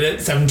admit it.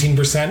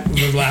 17%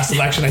 the last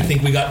election. I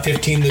think we got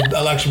 15 the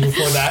election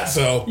before that.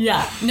 So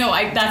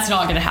that's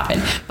not going to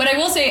happen. But I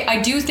will say,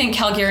 I do think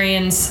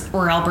Calgarians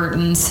or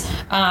Albertans,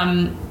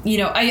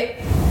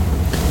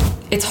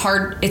 it's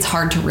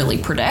hard to really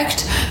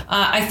predict.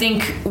 I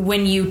think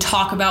when you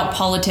talk about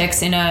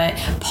politics in a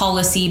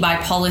policy by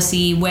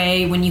policy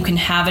way, when you can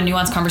have a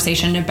nuanced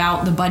conversation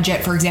about the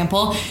budget, for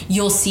example,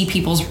 you'll see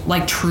people's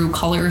like true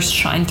colors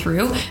shine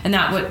through, and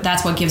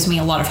that's what gives me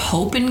a lot of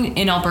hope in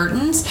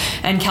Albertans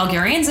and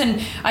Calgarians.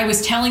 And I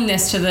was telling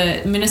this to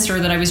the minister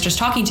that I was just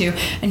talking to,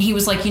 and he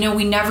was like,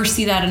 we never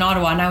see that in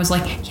Ottawa. And I was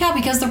like, yeah,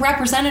 because the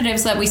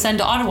representatives that we send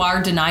to Ottawa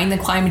are denying that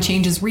climate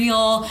change is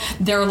real.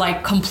 They're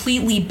like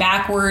completely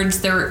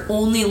backwards. They're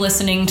only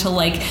listening to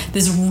like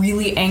this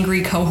really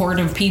angry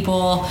cohort of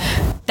people.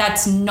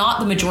 That's not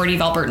the majority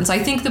of Albertans. I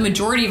think the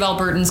majority of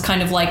Albertans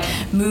kind of like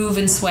move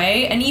and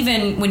sway. And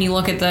even when you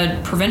look at the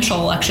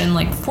provincial election,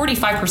 like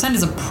 45%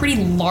 is a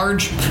pretty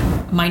large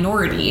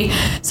minority.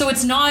 So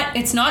it's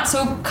not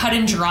so cut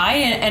and dry.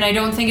 And I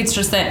don't think it's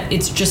just that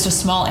it's just a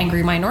small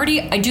angry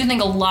minority. I do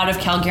think a lot of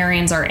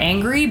Calgarians are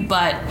angry,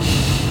 but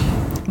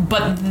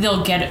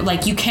they'll get it.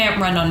 Like, you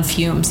can't run on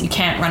fumes. You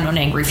can't run on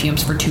angry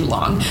fumes for too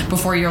long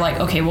before you're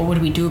like, okay, well, what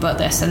do we do about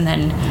this? And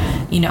then,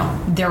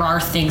 there are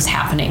things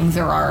happening.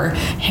 There are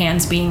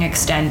hands being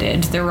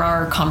extended. There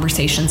are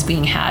conversations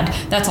being had.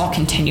 That's all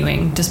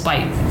continuing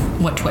despite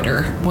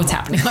what's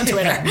happening on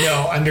Twitter.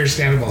 No,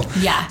 understandable.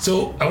 Yeah.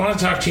 So I want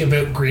to talk to you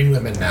about Green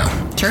Women now.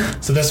 Sure.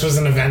 So this was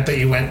an event that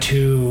you went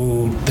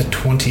to the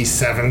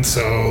 27th,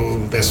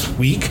 so this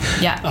week.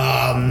 Yeah.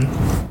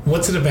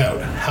 What's it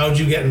about? How'd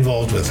you get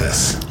involved with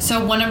this?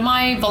 So one of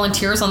my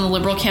volunteers on the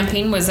Liberal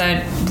campaign was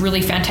a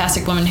really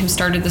fantastic woman who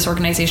started this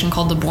organization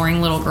called the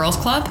Boring Little Girls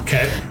Club.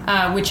 Okay.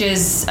 Which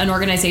is an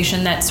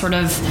organization that sort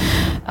of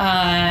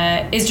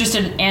is just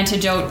an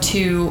antidote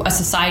to a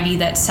society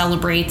that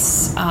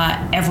celebrates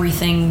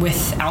everything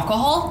with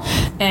alcohol.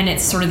 And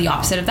it's sort of the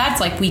opposite of that.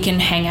 It's like we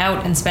can hang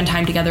out and spend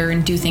time together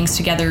and do things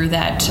together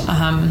that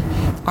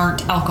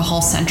aren't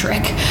alcohol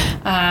centric.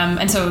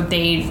 And so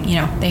they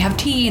have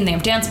tea and they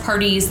have dance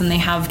parties and they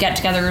have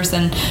get-togethers.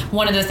 And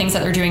one of the things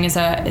that they're doing is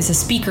a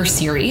speaker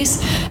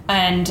series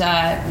and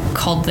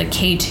called the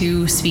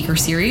K2 speaker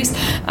series.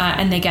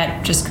 And they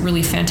get just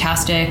really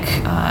fantastic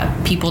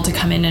people to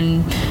come in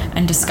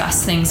and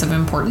discuss things of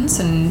importance.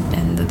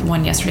 And the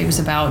one yesterday was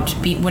about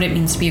what it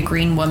means to be a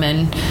green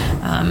woman.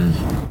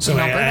 So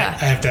I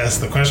have to ask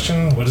the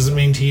question, what does it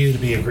mean to you to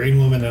be a green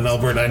woman in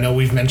Alberta? I know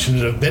we've mentioned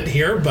it a bit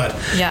here, but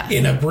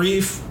in a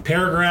brief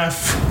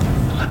paragraph,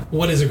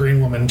 what is a green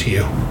woman to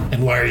you?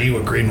 And why are you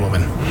a green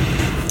woman?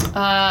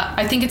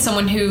 I think it's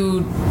someone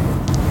who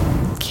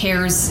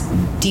cares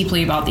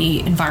deeply about the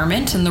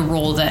environment and the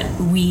role that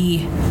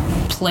we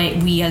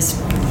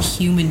as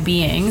human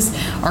beings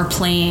are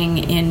playing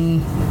in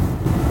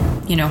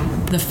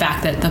the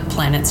fact that the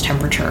planet's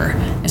temperature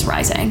is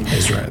rising.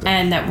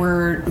 And that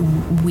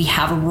we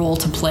have a role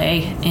to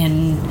play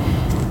in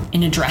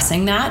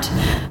addressing that.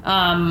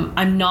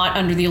 I'm not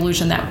under the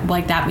illusion that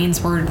like that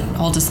means we're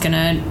all just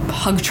gonna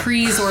hug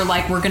trees or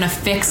like we're gonna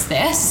fix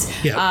this.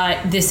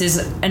 Yeah. This is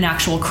an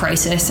actual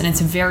crisis and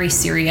it's very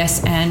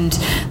serious, and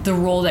the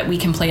role that we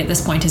can play at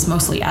this point is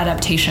mostly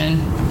adaptation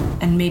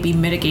and maybe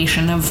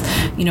mitigation of,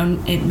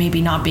 it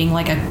maybe not being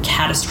like a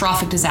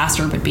catastrophic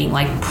disaster, but being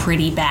like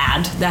pretty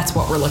bad. That's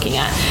what we're looking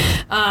at.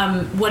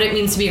 What it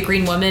means to be a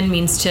green woman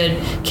means to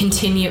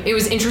continue. It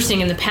was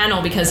interesting in the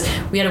panel because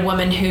we had a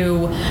woman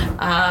who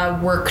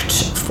worked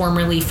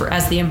formerly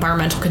as the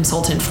environmental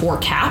consultant for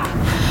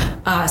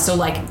CAP. So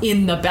like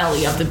in the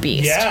belly of the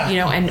beast,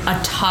 and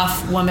a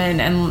tough woman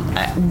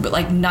and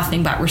like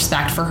nothing but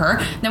respect for her.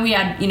 And then we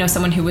had,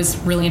 someone who was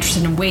really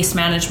interested in waste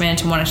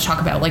management and wanted to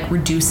talk about like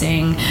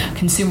reducing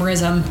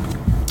consumerism.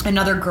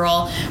 Another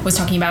girl was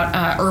talking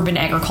about urban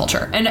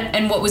agriculture.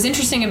 And what was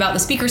interesting about the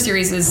speaker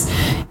series is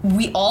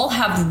we all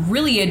have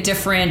really a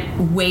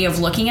different way of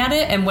looking at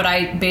it. And what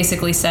I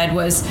basically said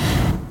was,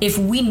 if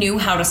we knew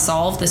how to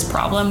solve this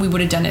problem, we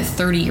would have done it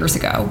 30 years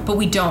ago, but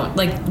we don't.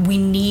 Like, we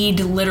need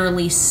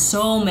literally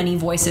so many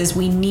voices.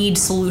 We need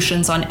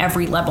solutions on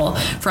every level,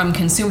 from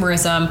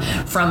consumerism,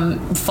 from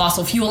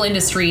fossil fuel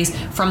industries,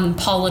 from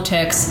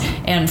politics,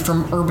 and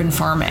from urban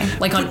farming,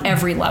 like on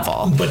every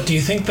level. But do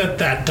you think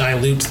that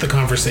dilutes the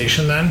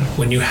conversation then?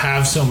 When you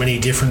have so many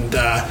different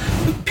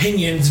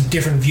opinions,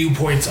 different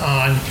viewpoints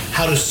on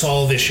how to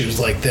solve issues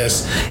like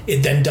this,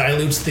 it then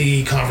dilutes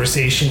the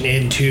conversation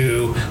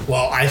into,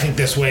 well, I think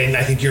this way and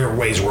I think your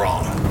way's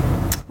wrong.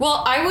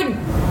 Well,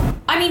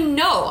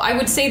 no, I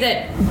would say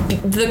that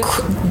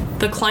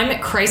the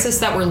climate crisis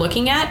that we're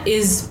looking at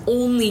is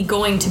only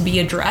going to be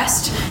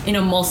addressed in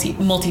a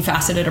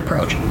multifaceted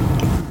approach.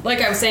 Like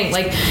I was saying,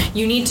 like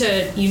you need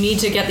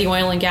to get the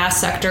oil and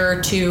gas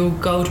sector to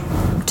go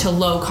to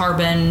lower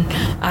carbon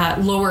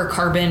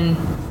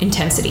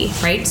intensity,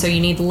 right? So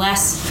you need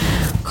less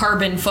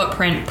carbon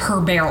footprint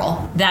per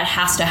barrel. That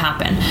has to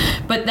happen.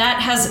 But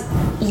that has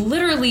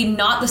literally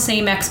not the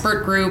same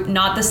expert group,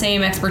 not the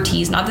same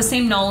expertise, not the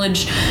same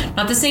knowledge,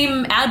 not the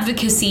same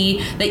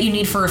advocacy that you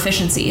need for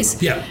efficiencies.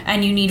 Yeah.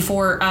 And you need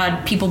for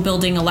people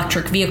building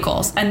electric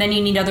vehicles. And then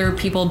you need other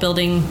people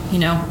building,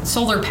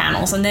 solar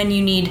panels. And then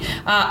you need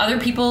other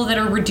people that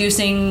are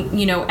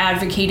reducing,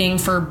 advocating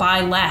for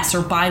buy less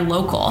or buy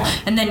local.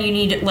 And then you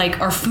need like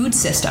our food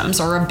systems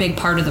are a big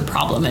part of the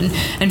problem,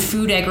 and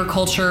food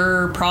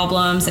agriculture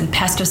problems and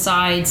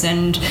pesticides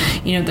and,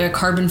 the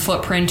carbon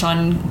footprint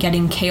on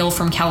getting kale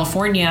from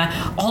California.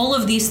 All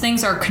of these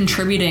things are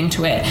contributing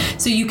to it.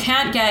 So you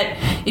can't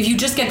if you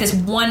just get this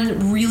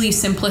one really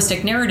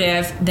simplistic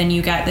narrative, then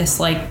you get this,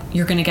 like,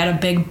 you're going to get a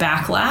big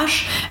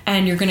backlash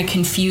and you're going to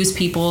confuse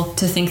people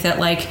to think that,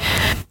 like,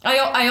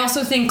 I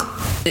also think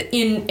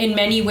in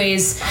many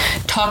ways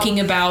talking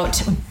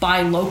about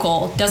buy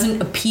local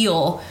doesn't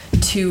appeal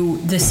to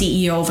the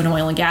CEO of an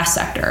oil and gas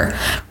sector,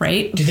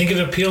 right? Do you think it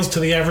appeals to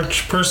the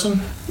average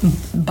person?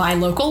 Buy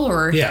local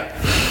or? Yeah.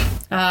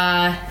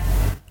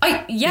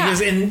 Yeah.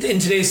 Because in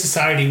today's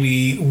society,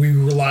 we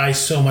rely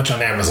so much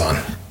on Amazon.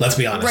 Let's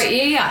be honest.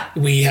 Right, yeah.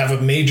 We have a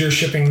major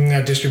shipping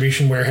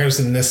distribution warehouse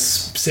in this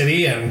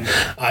city, and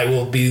I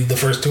will be the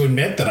first to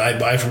admit that I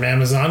buy from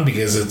Amazon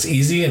because it's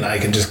easy and I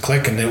can just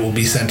click and it will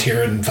be sent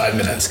here in 5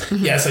 minutes.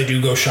 Mm-hmm. Yes, I do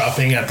go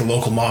shopping at the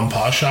local mom and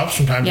pop shops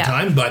from time to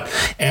time, but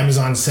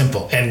Amazon's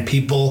simple. And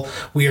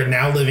we are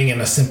now living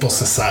in a simple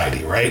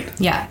society, right?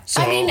 Yeah.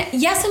 So, I mean,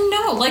 yes and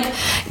no. Like,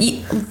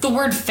 the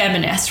word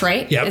feminist,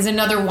 right? Yep. Is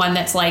another one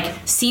that's like,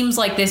 seems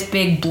like this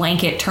big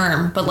blanket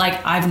term, but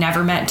like I've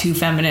never met two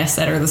feminists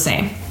that are the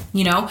same.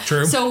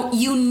 True. So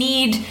you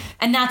need,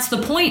 and that's the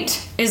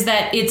point, is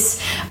that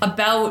it's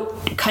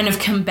about kind of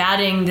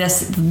combating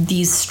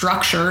these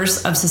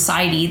structures of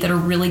society that are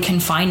really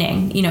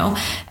confining,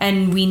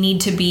 and we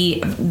need to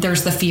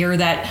there's the fear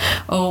that,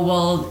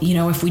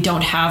 if we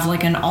don't have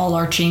like an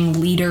all-arching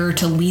leader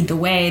to lead the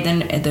way,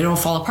 then it'll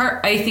fall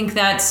apart. I think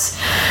that's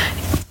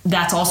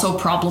also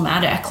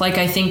problematic. Like,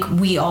 I think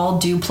we all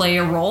do play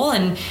a role,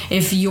 and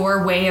if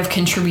your way of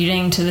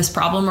contributing to this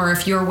problem, or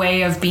if your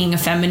way of being a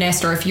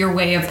feminist, or if your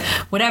way of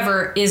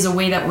whatever is a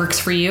way that works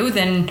for you,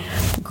 then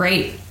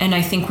great. And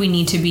I think we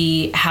need to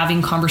be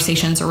having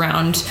conversations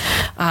around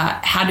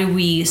how do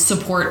we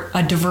support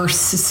a diverse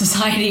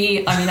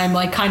society. I mean, I'm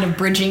like kind of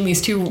bridging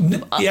these two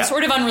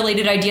sort of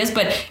unrelated ideas,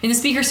 but in the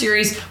speaker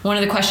series, one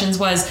of the questions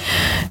was,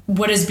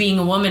 what does being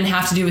a woman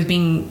have to do with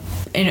being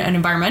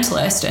an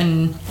environmentalist?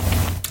 And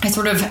I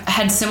sort of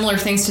had similar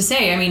things to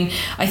say. I mean,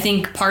 I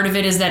think part of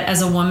it is that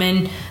as a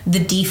woman, the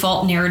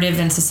default narrative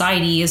in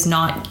society is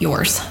not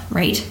yours,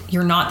 right?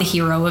 You're not the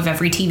hero of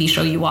every TV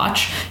show you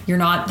watch. You're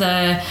not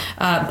the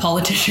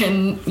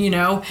politician,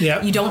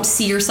 Yep. You don't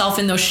see yourself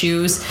in those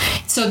shoes.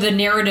 So the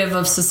narrative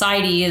of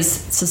society is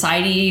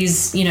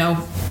society's,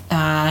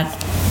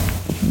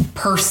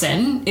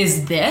 person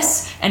is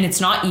this, and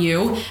it's not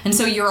you. And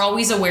so you're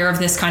always aware of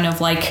this kind of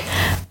like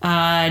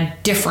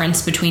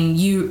difference between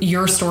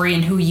your story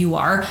and who you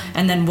are,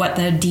 and then what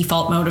the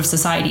default mode of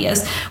society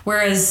is.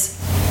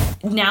 Whereas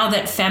now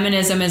that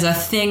feminism is a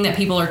thing that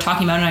people are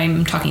talking about, and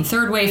I'm talking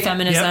third wave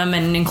feminism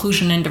and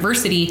inclusion and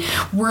diversity,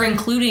 we're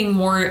including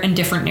more and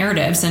different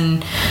narratives,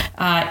 and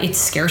it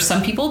scares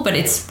some people, but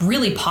it's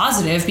really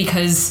positive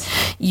because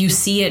you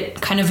see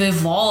it kind of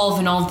evolve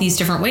in all of these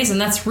different ways.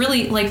 And that's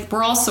really, like,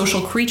 we're all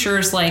social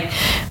creatures. Like,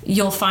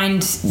 you'll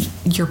find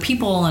your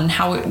people and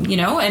how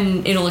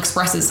and it'll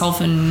express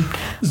itself in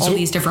all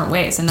these different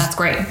ways, and that's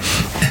great.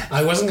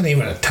 I wasn't going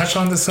to even touch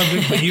on this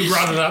subject, but you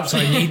brought it up, so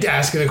I need to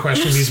ask you the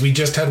question because we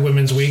just had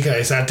Women's Week.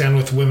 I sat down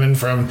with women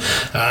from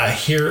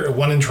here,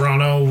 one in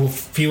Toronto, a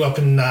few up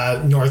in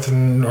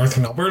northern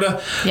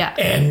Alberta,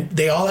 and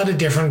they all had a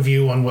different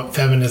view on what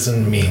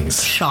feminism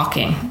means.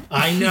 Shocking.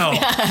 I know.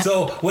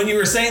 So when you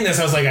were saying this,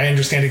 I was like, I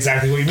understand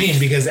exactly what you mean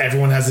because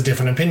everyone has a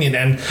different opinion,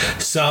 and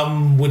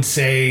some would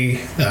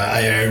say,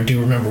 I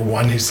do remember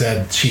one who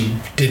said she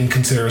didn't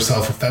consider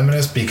herself a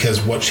feminist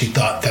because what she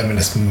thought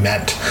feminist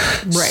meant.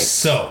 Right.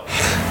 So,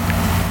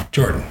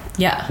 Jordan.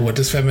 Yeah. What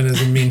does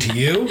feminism mean to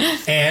you?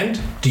 And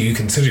do you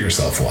consider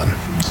yourself one?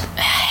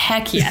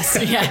 Heck yes.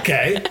 Yeah.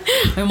 Okay.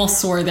 I almost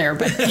swore there,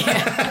 but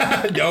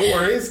yeah. No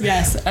worries.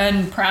 Yes,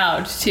 and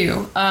proud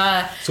too.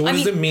 So what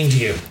does it mean to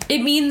you?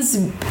 It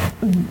means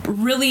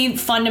really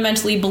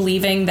fundamentally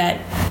believing that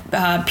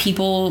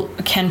people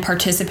can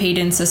participate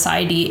in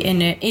society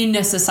in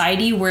a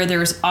society where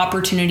there's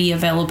opportunity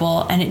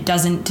available and it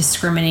doesn't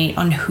discriminate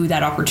on who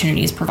that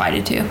opportunity is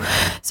provided to.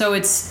 So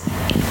it's,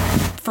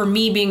 for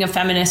me, being a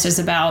feminist is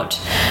about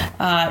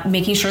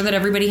making sure that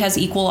everybody has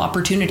equal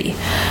opportunity.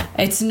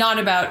 It's not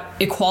about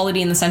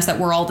equality in the sense that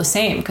we're all the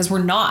same, because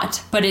we're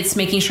not, but it's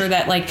making sure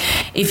that, like,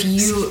 if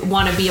you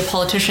want to be a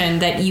politician,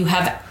 that you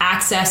have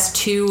access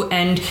to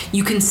and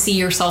you can see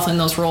yourself in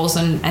those roles,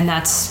 and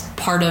that's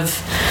part of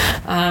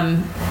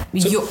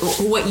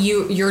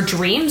your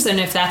dreams. And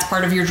if that's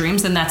part of your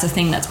dreams, then that's a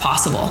thing that's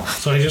possible.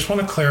 So I just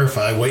want to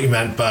clarify what you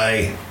meant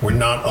by we're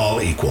not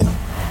all equal.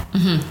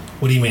 Mm-hmm.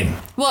 What do you mean?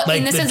 Well, like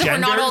in the sense that we're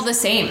not all the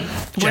same.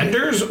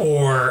 Genders,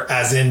 or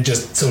as in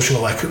just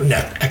social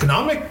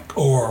economic,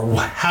 or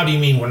how do you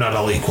mean we're not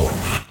all equal?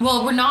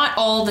 Well, we're not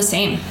all the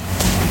same.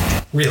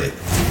 Really?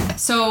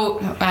 So,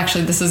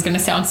 actually, this is going to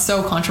sound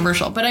so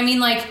controversial, but I mean,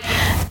 like,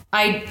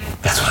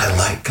 That's what I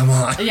like. Come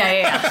on.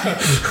 Yeah.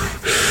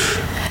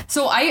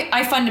 So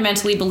I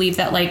fundamentally believe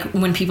that, like,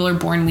 when people are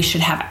born, we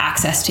should have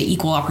access to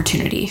equal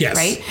opportunity, yes.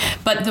 Right?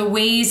 But the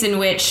ways in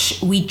which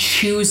we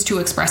choose to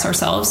express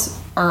ourselves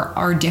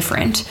are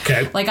different.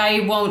 Okay. Like,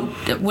 I won't,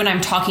 when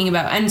I'm talking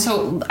about, and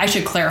so I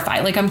should clarify,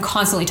 like, I'm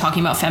constantly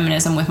talking about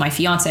feminism with my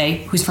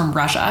fiance, who's from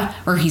Russia,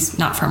 or he's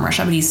not from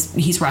Russia, but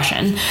he's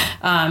Russian,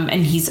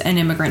 and he's an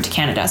immigrant to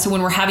Canada. So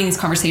when we're having these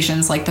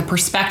conversations, like, the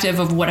perspective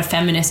of what a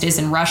feminist is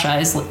in Russia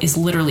is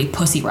literally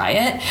Pussy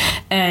Riot,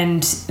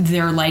 and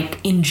they're, like,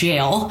 in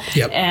jail.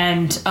 Yep.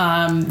 And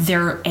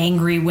they're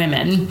angry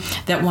women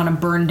that want to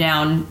burn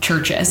down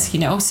churches,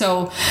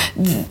 So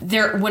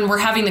when we're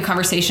having the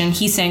conversation,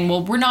 he's saying,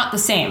 well, we're not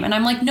the same. And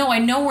I'm like, no, I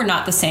know we're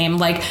not the same.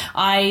 Like,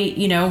 I,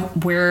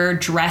 wear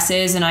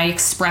dresses and I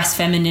express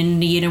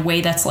femininity in a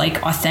way that's,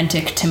 like,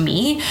 authentic to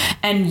me.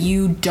 And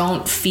you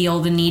don't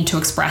feel the need to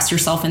express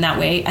yourself in that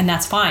way. And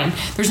that's fine.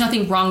 There's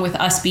nothing wrong with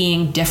us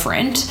being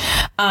different.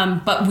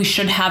 But we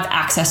should have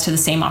access to the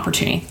same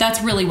opportunity.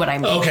 That's really what I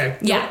mean. Okay.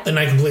 Yeah. And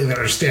I completely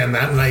understand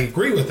that. And I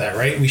agree with that,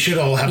 right? We should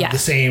all have the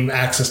same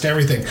access to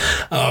everything.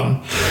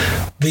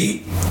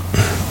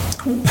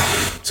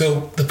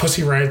 So the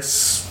Pussy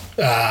Riots,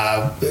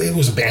 it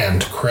was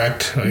banned,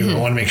 correct? Mm-hmm. I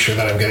want to make sure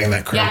that I'm getting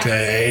that correct.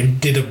 Yeah. I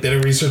did a bit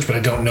of research, but I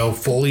don't know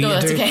fully. No,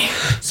 that's okay.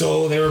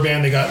 So they were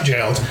banned. They got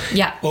jailed.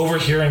 Yeah. Over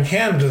here in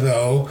Canada,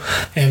 though,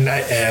 and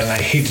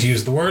I hate to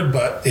use the word,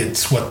 but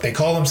it's what they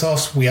call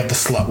themselves. We have the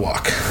slut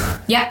walk.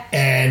 Yeah.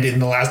 And in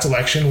the last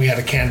election, we had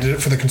a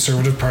candidate for the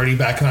Conservative Party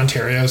back in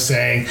Ontario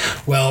saying,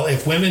 well,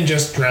 if women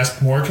just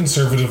dressed more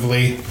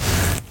conservatively,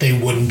 they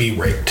wouldn't be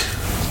raped.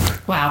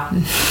 Wow.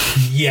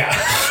 Yeah.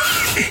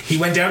 He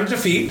went down to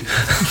defeat.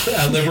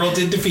 A Liberal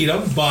did defeat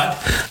him, but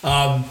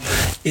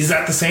is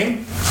that the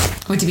same?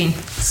 What do you mean?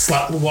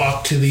 Slut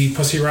walk to the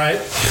Pussy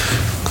Riot?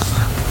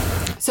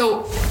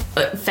 So,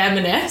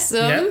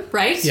 feminism,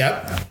 right?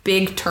 Yep.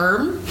 Big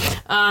term.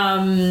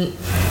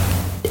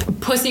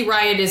 Pussy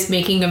Riot is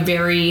making a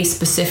very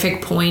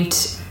specific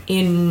point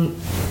in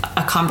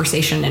a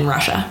conversation in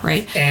Russia,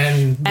 right?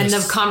 And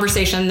the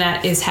conversation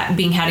that is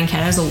being had in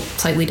Canada is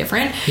slightly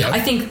different. Yep. I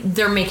think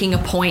they're making a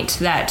point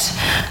that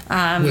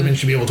women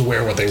should be able to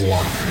wear what they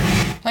want.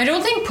 I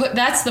don't think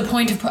that's the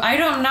point of.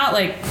 I'm not,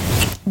 like,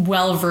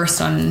 well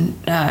versed on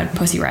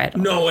Pussy Riot.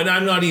 No, and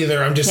I'm not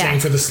either. I'm just saying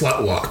for the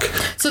slut walk.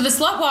 So the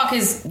slut walk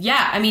is,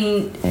 I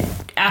mean,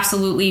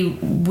 absolutely,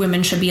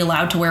 women should be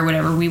allowed to wear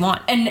whatever we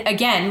want. And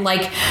again,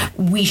 like,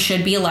 we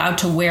should be allowed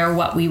to wear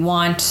what we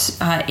want.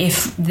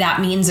 If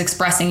that means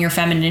expressing your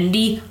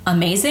femininity,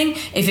 amazing.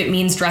 If it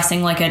means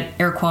dressing like an,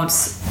 air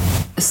quotes,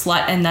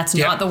 slut, and that's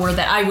not the word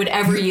that I would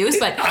ever use,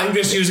 but I'm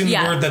just using the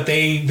word that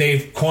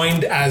they've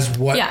coined as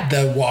what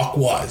the walk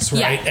was,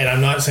 right? And I'm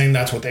not saying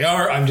that's what they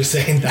are. I'm just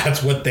saying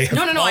that's what they have.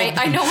 No.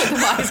 I know what the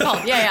walk is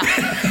called.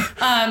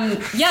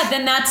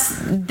 Then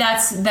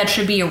that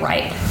should be a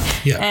right.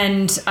 Yeah.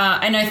 And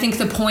I think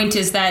the point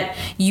is that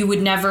you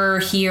would never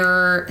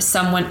hear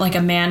someone, like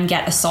a man,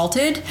 get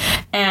assaulted,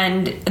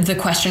 and the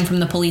question from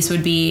the police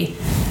would be,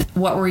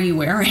 what were you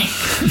wearing?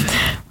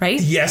 right?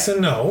 Yes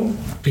and no,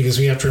 because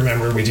we have to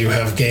remember we do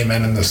have gay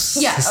men in this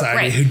society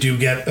right. who do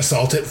get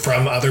assaulted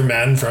from other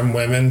men, from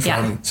women,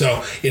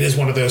 so it is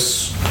one of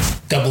those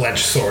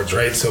double-edged swords,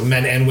 right? So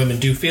men and women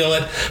do feel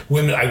it.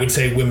 Women, I would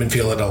say women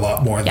feel it a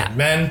lot more than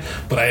men,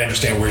 but I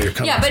understand where you're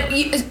coming from.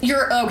 Yeah, but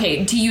you're,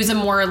 okay, to use a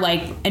more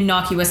like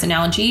innocuous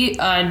analogy,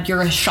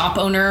 you're a shop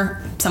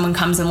owner, someone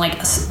comes and like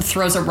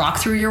throws a rock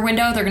through your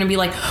window, they're going to be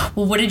like,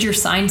 well, what did your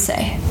sign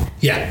say?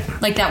 Yeah.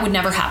 Like that would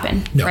never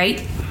happen, no.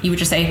 right? You would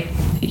just say,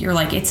 you're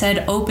like, it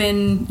said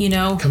open,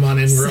 come on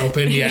in, we're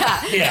open.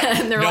 Yeah.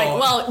 And they're like,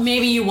 well,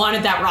 maybe you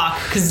wanted that rock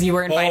because you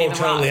were inviting the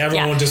totally. rock.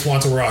 Everyone just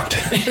wants a rock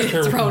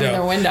thrown in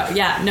their window.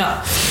 Yeah,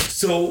 no.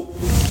 So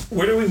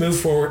where do we move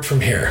forward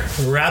from here?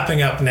 We're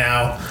wrapping up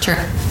now. Sure.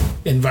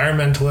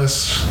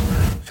 Environmentalists,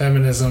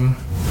 feminism,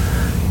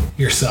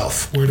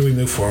 yourself. Where do we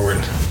move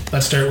forward?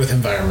 Let's start with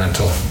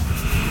environmental.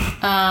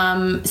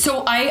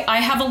 So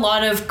I have a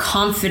lot of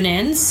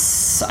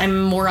confidence.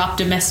 I'm more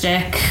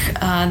optimistic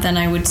than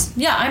I would.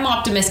 Yeah, I'm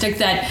optimistic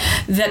that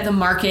the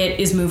market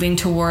is moving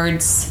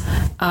towards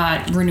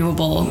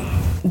renewable.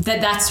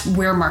 That's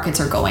where markets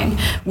are going.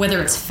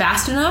 Whether it's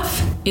fast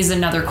enough is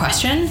another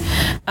question.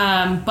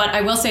 But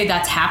I will say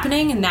that's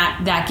happening, and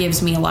that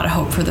gives me a lot of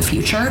hope for the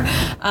future.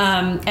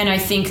 And I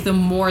think the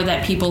more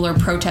that people are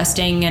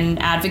protesting and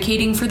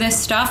advocating for this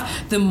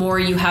stuff, the more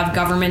you have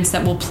governments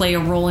that will play a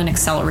role in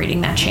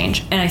accelerating that change.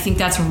 And I think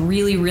that's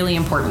really, really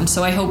important.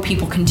 So I hope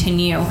people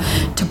continue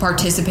to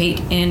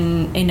participate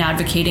in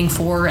advocating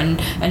for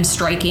and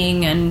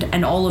striking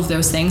and all of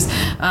those things.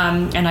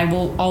 And I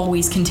will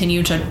always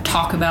continue to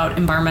talk about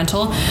environmental.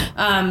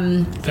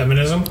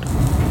 Feminism?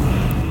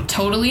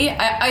 Totally.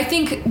 I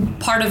think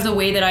part of the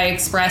way that I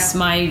express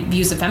my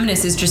views of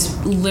feminists is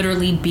just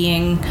literally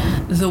being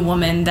the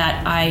woman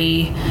that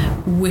I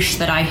wish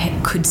that I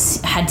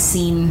had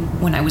seen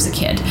when I was a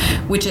kid.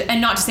 And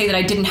not to say that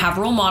I didn't have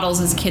role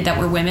models as a kid that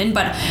were women,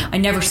 but I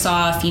never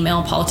saw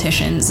female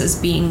politicians as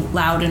being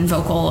loud and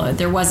vocal.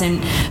 There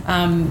wasn't,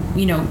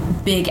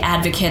 big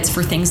advocates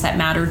for things that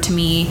mattered to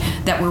me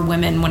that were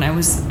women when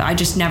I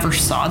just never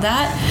saw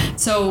that.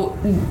 So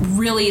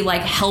really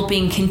like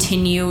helping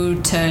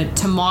continue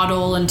to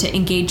model and to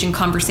engage in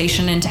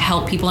conversation and to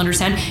help people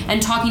understand,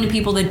 and talking to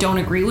people that don't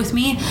agree with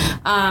me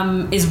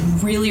is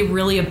really,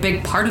 really a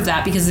big part of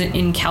that, because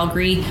in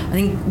Calgary, I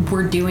think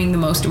we're doing the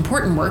most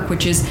important work,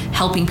 which is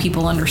helping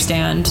people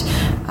understand,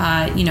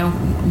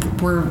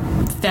 we're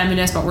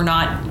feminists, but we're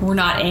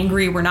not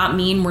angry, we're not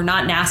mean, we're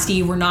not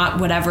nasty, we're not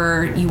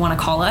whatever you want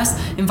to call us.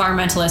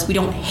 Environmentalists, we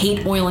don't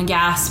hate oil and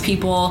gas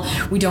people,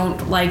 we don't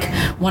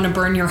want to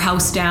burn your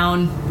house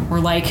down,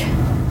 or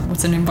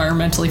what's an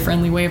environmentally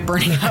friendly way of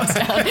burning a house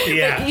down?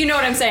 Yeah. But you know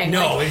what I'm saying?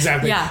 No,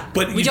 exactly. Yeah.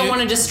 But we don't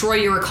want to destroy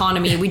your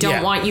economy. We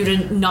don't want you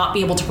to not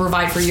be able to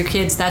provide for your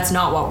kids. That's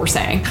not what we're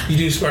saying. You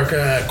do spark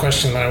a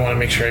question that I want to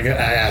make sure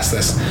I ask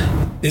this.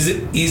 Is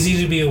it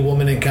easy to be a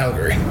woman in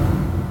Calgary?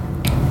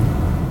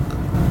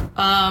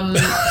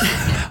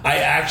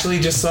 I actually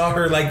just saw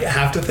her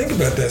have to think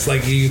about this.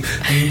 You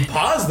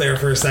paused there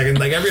for a second.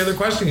 Like every other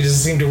question, you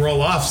just seem to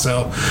roll off.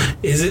 So,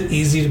 is it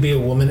easy to be a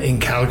woman in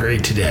Calgary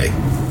today?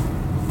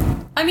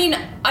 I mean,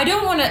 I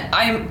don't want to.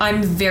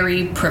 I'm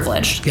very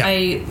privileged. Yeah.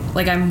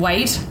 I'm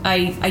white.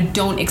 I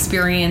don't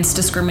experience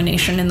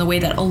discrimination in the way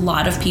that a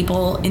lot of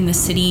people in the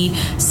city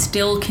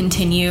still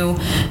continue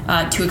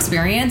to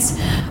experience.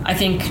 I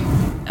think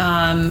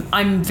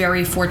I'm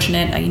very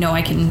fortunate.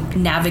 I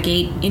can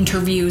navigate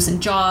interviews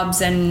and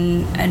jobs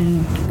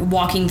and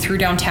walking through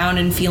downtown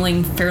and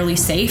feeling fairly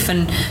safe.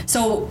 And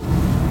so,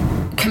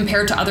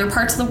 compared to other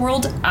parts of the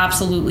world,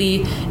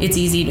 absolutely, it's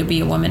easy to be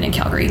a woman in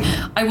Calgary.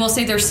 I will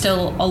say there's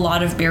still a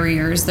lot of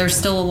barriers. There's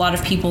still a lot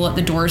of people at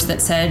the doors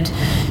that said,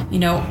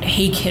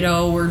 hey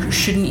kiddo, or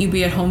shouldn't you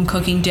be at home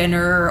cooking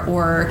dinner,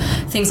 or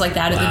things like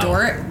that at the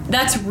door.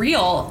 That's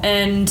real.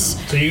 And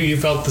so you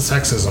felt the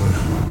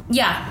sexism.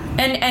 Yeah,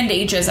 and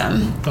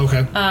ageism.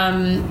 Okay.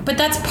 But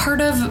that's part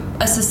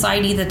of a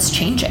society that's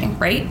changing,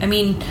 right? I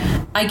mean,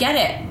 I get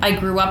it. I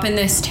grew up in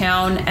this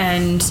town,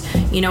 and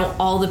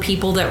all the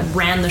people that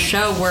ran the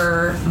show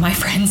were my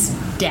friends'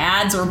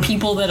 dads, or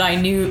people that I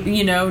knew,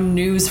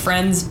 news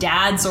friends'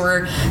 dads,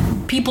 or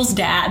people's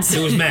dads.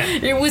 It was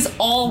men. It was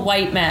all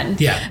white men.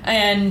 Yeah.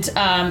 And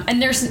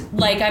there's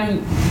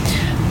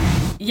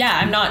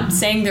I'm not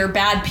saying they're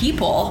bad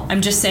people.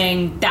 I'm just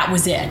saying that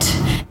was it.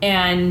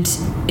 And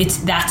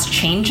that's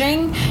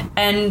changing.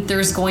 And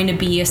there's going to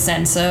be a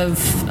sense of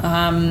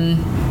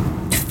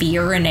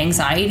fear and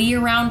anxiety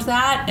around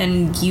that.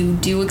 And you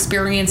do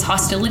experience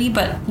hostility,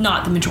 but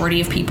not the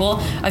majority of people.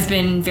 I've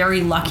been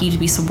very lucky to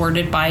be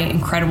supported by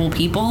incredible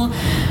people.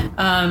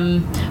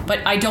 But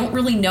I don't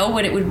really know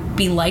what it would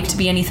be like to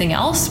be anything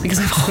else, because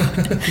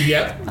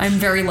I'm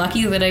very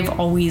lucky that I've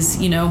always,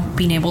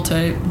 been able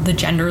to, the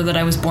gender that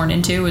I was born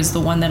into is the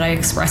one that I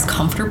express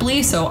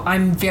comfortably. So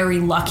I'm very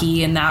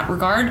lucky in that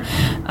regard.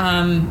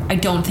 I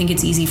don't think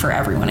it's easy for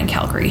everyone in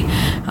Calgary.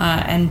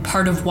 And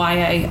part of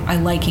why I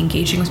like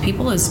engaging with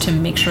people is is to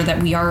make sure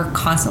that we are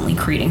constantly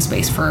creating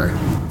space for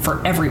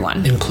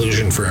everyone.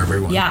 Inclusion for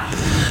everyone. Yeah.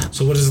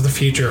 So what does the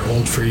future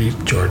hold for you,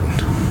 Jordan?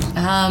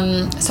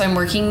 So I'm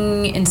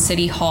working in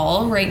City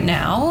Hall right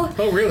now.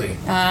 Oh, really?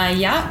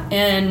 Yeah,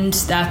 and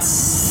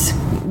that's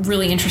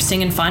really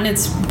interesting and fun.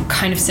 It's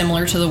kind of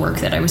similar to the work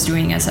that I was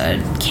doing as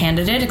a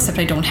candidate, except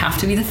I don't have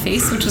to be the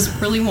face, which is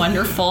really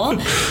wonderful.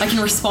 I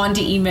can respond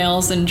to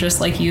emails and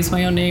just like use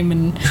my own name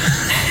and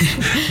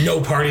no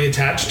party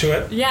attached to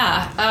it.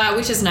 Yeah,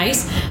 which is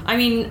nice. I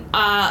mean,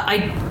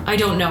 I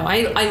don't know.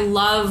 I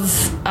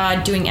love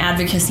doing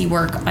advocacy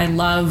work. I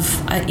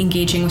love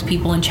engaging with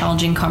people in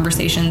challenging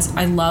conversations.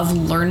 I love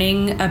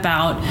learning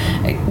about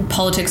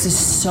politics is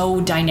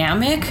so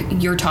dynamic.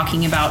 You're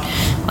talking about,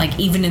 like,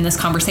 even in this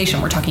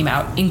conversation, we're talking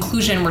about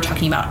inclusion, we're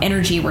talking about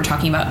energy, we're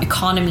talking about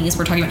economies,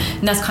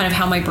 and that's kind of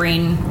how my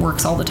brain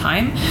works all the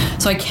time.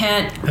 So I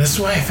can't. And that's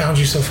why I found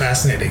you so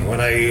fascinating. When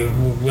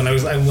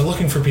I'm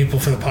looking for people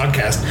for the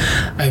podcast,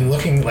 I'm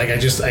looking, like,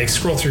 I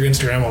scroll through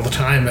Instagram all the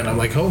time, and I'm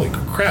like, holy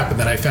crap! And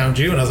then I found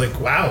you, and I was like,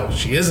 wow,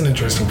 she is an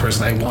interesting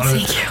person. I want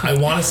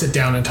to sit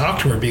down and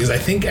talk to her, because I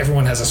think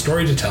everyone has a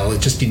story to tell.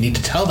 It's just you need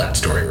to tell that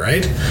story,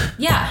 right?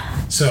 Yeah.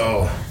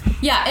 So.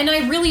 Yeah, and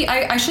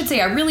I should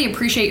say I really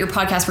appreciate your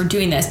podcast for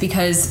doing this,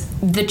 because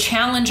the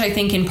challenge, I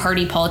think, in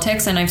party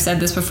politics, and I've said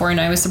this before and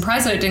I was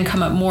surprised that it didn't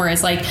come up more,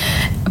 is like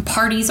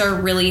parties are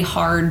really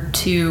hard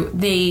to,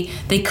 they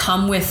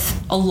come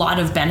with a lot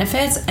of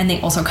benefits, and they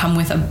also come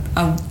with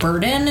a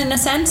burden in a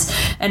sense.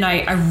 And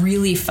I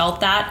really felt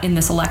that in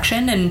this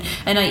election. And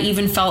I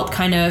even felt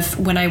kind of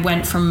when I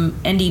went from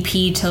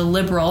NDP to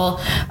Liberal,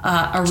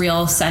 a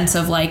real sense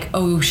of like,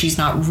 oh, she's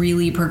not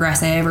really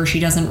progressive, or she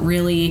doesn't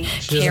really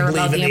care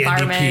about the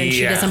environment. NDP,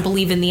 she doesn't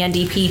believe in the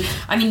NDP.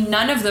 I mean,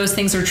 none of those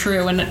things are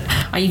true. And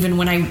even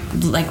when I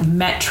like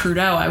met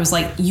Trudeau, I was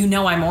like,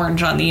 I'm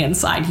orange on the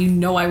inside.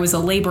 I was a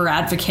labor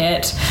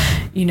advocate.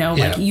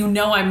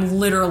 I'm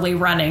literally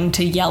running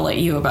to yell at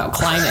you about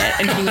climate.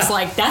 And he was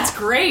like, that's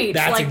great.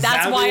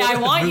 That's why I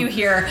want you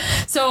here.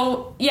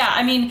 So yeah,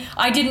 I mean,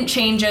 I didn't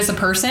change as a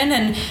person,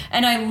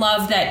 and I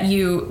love that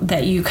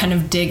you kind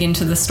of dig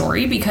into the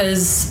story,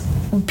 because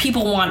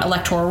people want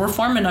electoral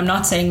reform, and I'm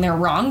not saying they're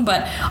wrong,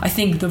 but I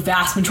think the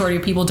vast majority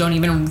of people don't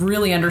even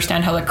really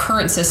understand how the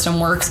current system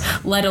works,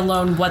 let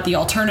alone what the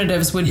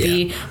alternatives would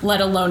be,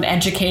 let alone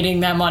educating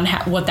them on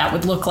what that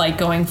would look like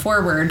going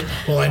forward.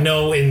 Well, I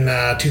know in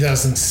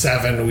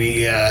 2007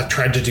 we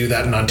tried to do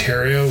that in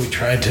Ontario. We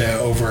tried to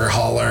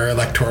overhaul our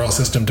electoral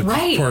system to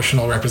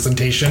proportional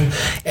representation,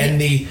 and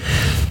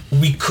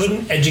we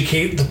couldn't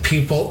educate the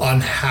people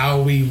on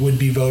how we would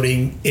be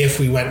voting if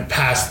we went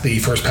past the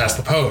first past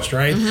the post,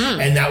 right?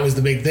 Mm-hmm. And that was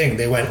the big thing.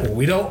 They went, well,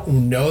 we don't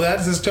know that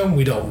system.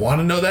 We don't want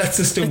to know that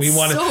system. We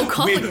want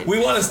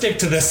to stick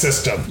to this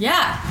system.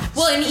 Yeah.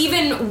 Well, and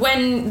even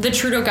when the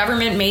Trudeau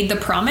government made the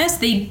promise,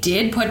 they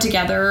did put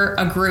together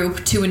a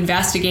group to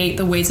investigate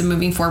the ways of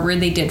moving forward.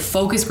 They did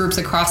focus groups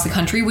across the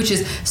country, which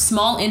is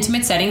small,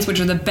 intimate settings, which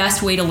are the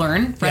best way to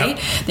learn, right?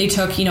 Yeah. They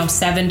took,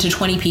 7 to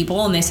 20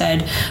 people, and they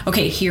said,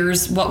 okay,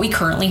 here's what we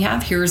currently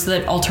have. Here's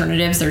the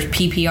alternatives. There's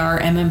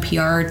PPR,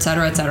 MMPR, et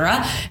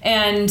cetera,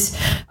 and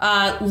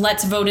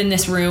let's vote in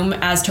this room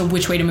as to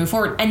which way to move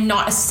forward. And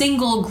not a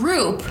single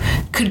group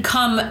could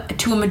come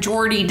to a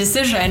majority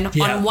decision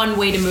on one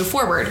way to move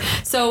forward.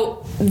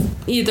 So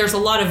there's a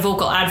lot of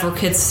vocal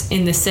advocates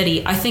in the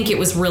city. I think it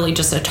was really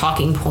just a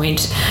talking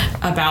point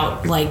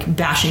about like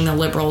bashing the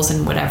Liberals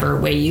in whatever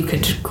way you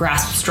could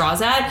grasp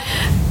straws at.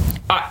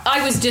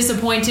 I was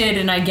disappointed,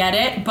 and I get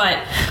it, but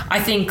I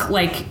think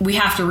like we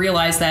have to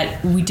realize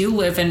that we do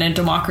live in a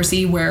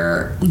democracy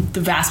where the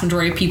vast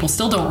majority of people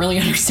still don't really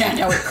understand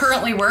how it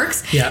currently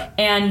works. Yeah.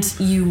 And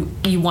you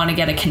want to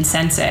get a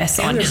consensus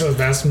on it. There's a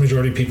vast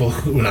majority of people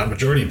not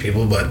majority of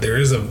people, but there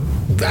is a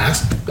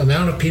vast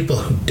amount of people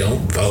who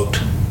don't vote.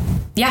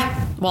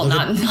 Yeah. Well,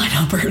 not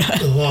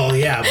Alberta. Well,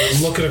 yeah,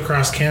 but look at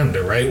across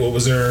Canada, right? What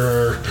was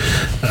their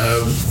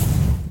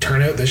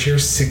turnout this year?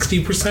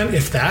 60%,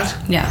 if that?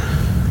 Yeah.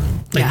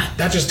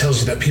 That just tells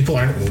you that people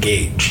aren't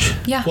engaged.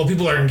 Yeah. Well,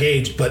 people are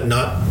engaged, but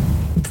not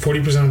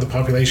 40% of the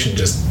population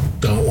just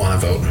don't want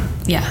to vote.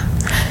 Yeah.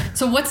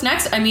 So what's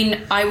next? I mean,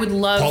 I would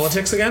love...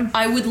 Politics again?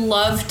 I would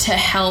love to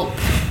help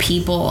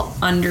people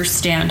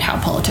understand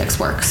how politics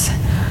works.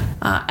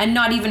 And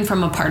not even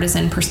from a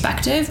partisan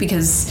perspective,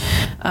 because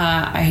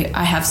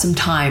I have some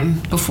time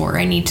before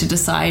I need to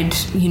decide,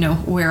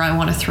 where I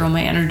want to throw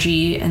my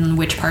energy and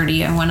which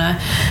party I want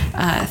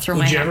to throw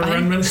my hat behind. Would you ever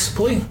run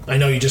municipally? I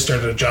know you just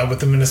started a job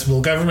with the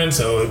municipal government,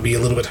 so it would be a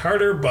little bit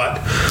harder,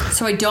 but...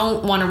 So I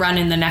don't want to run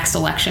in the next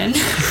election,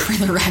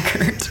 for the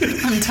record.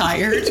 I'm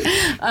tired.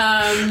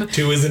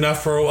 2 is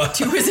enough for a while.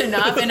 2 is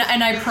enough, and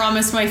I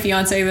promised my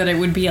fiance that it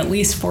would be at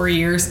least 4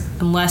 years,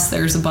 unless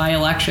there's a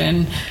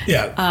by-election.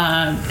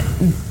 Yeah.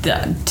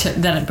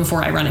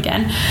 before I run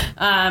again.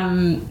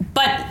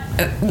 But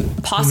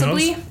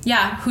possibly,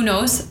 who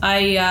knows?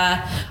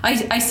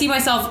 I see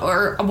myself,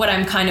 or what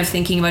I'm kind of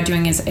thinking about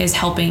doing is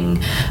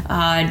helping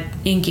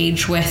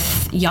engage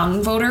with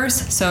young voters.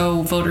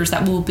 So voters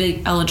that will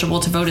be eligible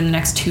to vote in the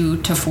next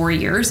 2 to 4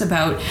 years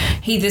about,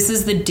 hey, this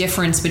is the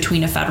difference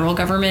between a federal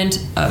government.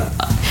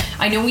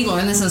 I know we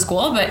learn this in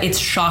school, but it's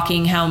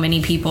shocking how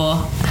many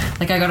people,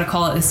 like I got a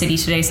call at the city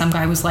today. Some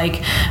guy was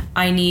like,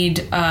 I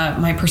need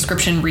my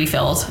prescription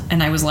refilled.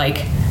 And I was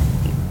like,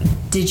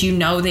 did you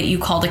know that you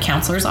called a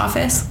counselor's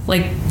office?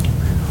 Like,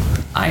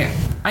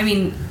 I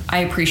mean, I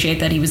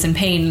appreciate that he was in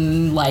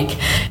pain,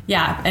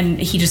 and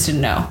he just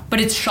didn't know. But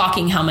it's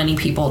shocking how many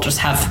people just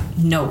have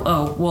who's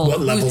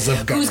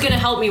going to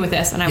help me with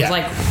this? And I was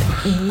like,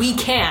 we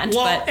can't.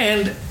 Well,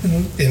 and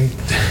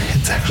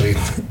it's actually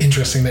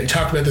interesting that you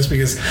talked about this,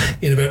 because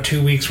in about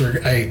 2 weeks,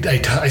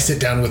 I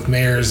sit down with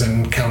mayors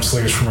and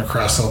councillors from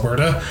across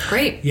Alberta.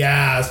 Great.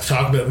 Yeah, to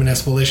talk about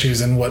municipal issues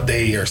and what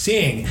they are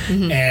seeing.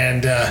 Mm-hmm.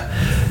 And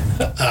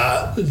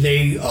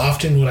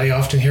what I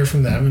often hear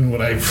from them, and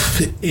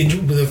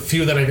with a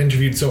few that I've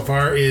interviewed so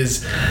far,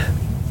 is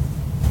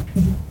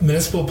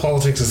municipal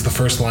politics is the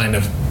first line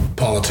of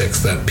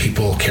politics that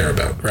people care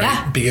about, right?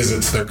 Yeah. Because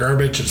it's their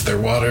garbage, it's their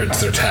water,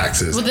 it's their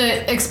taxes. Well,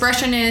 the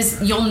expression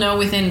is, you'll know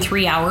within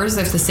 3 hours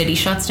if the city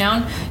shuts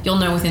down. You'll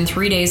know within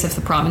 3 days if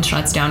the province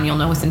shuts down. You'll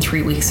know within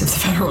 3 weeks if the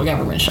federal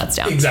government shuts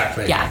down.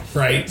 Exactly. Yeah.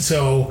 Right.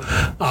 So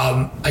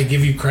I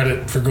give you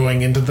credit for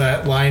going into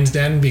that lion's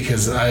den,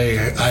 because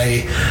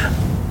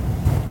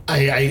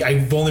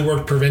I've only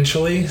worked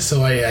provincially,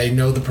 so I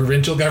know the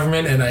provincial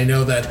government, and I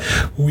know that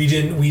we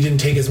didn't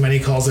take as many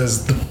calls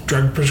as the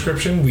drug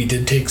prescription. We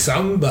did take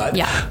some, but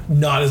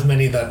not as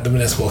many that the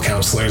municipal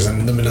councillors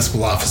and the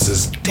municipal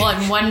offices take. Well,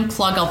 and one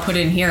plug I'll put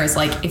in here is,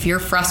 like, if you're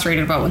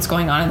frustrated about what's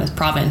going on in this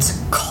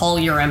province, call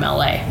your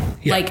MLA.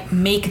 Yeah. Like,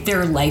 make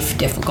their life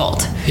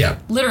difficult. Yeah.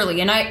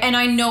 Literally. And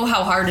I know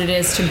how hard it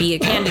is to be a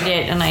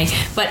candidate,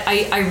 but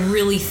I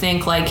really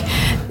think, like,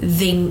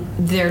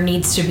 there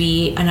needs to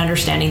be an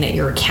understanding that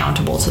you're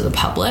accountable to the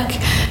public,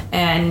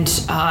 and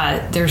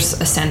there's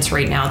a sense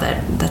right now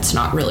that that's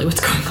not really what's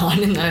going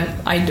on in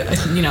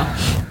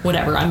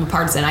whatever. I'm a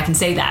partisan, I can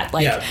say that.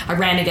 I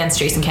ran against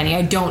Jason Kenney.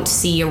 I don't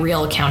see a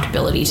real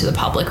accountability to the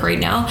public right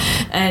now,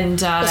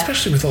 and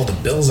especially with all the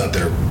bills that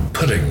they're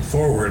putting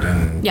forward,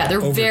 and they're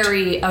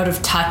very out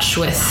of touch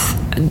with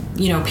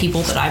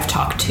people that I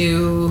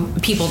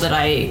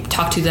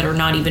talk to that are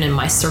not even in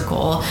my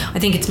circle. I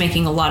think it's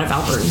making a lot of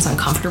Albertans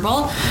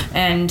uncomfortable,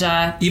 and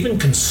even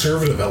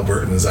conservative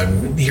Albertans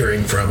I'm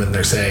hearing from, and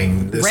they're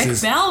saying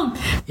Rick Bell,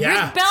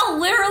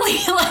 literally,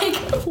 like,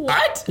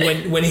 what?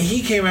 When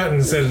he came out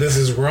and said this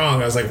is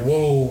wrong, I was like,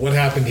 whoa, what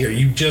happened here?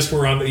 You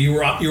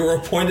were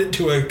appointed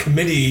to a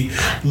committee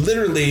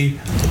literally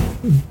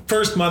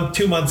first month,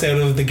 2 months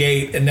out of the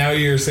gate, and now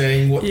you're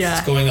saying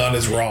what's going on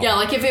is wrong. Yeah,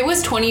 like if it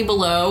was 20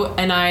 below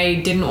and I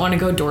didn't want to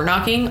go door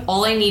knocking,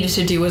 all I needed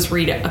to do was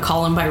read a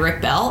column by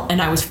Rick Bell,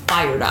 and I was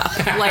fired up.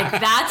 Like,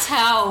 that's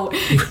how,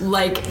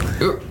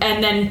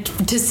 and then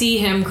to see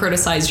him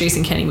criticize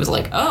Jason Kenney was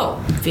like,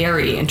 oh,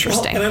 very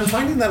interesting. Well, and I'm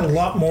finding that a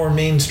lot more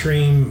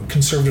mainstream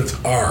conservatives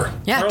are.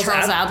 Yeah,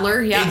 Charles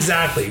Adler, yeah.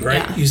 Exactly,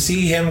 right? Yeah. You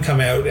see him come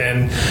out,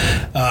 and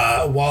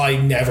while I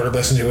never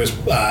listened to his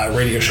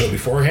radio show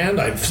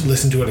beforehand, I've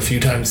listened to it a few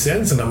times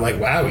since, and I'm like,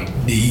 wow,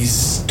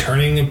 he's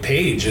turning a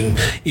page. And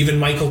even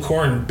Michael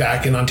Corn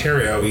back in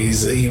Ontario,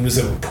 he was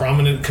a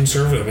prominent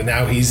conservative, and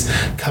now he's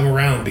come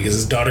around because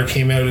his daughter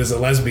came out as a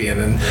lesbian,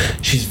 and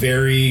he's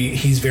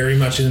very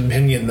much in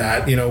opinion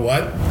that, you know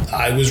what,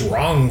 I was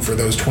wrong for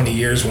those 20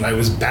 years when I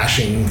was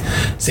bashing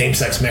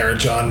same-sex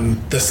marriage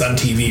on the Sun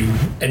TV,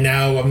 and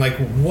now I'm like,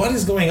 what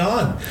is going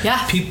on?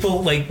 Yeah.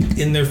 People like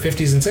in their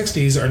 50s and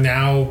 60s are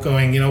now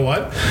going, you know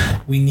what,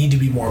 we need to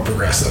be more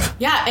progressive.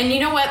 Yeah, and you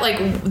know what, like,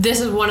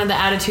 this is one of the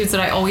attitudes that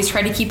I always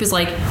try to keep is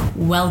like,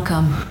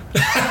 welcome.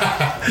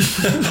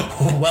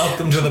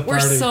 Welcome to the party. We're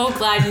so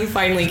glad you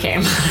finally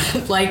came.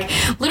 Like,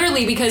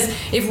 literally, because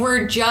if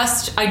we're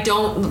just,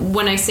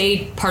 when I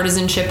say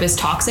partisanship is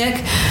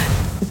toxic,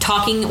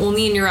 talking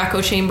only in your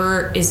echo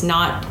chamber is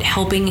not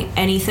helping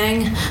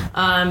anything.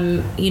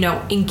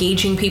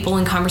 Engaging people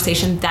in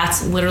conversation,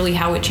 that's literally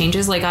how it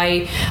changes. Like,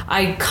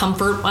 I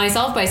comfort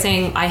myself by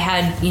saying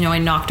I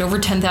knocked over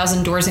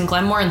 10,000 doors in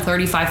Glenmore and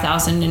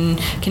 35,000 in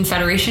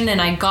Confederation, and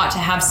I got to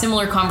have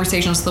similar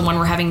conversations to the one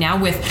we're having now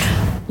with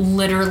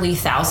literally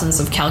thousands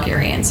of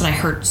Calgarians, and I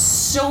heard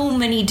so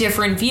many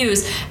different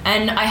views,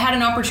 and I had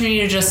an opportunity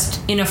to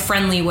just in a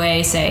friendly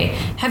way say,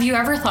 have you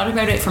ever thought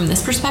about it from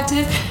this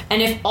perspective?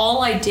 And if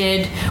all I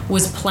did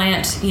was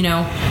plant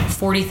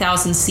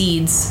 40,000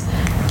 seeds,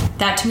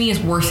 that to me is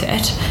worth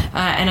it.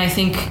 And I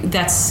think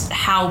that's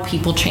how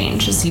people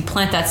change, is you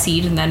plant that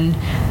seed and then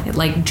it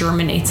like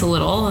germinates a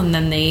little, and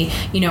then they,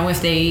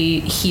 if they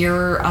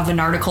hear of an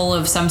article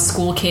of some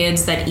school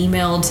kids that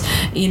emailed,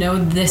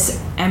 this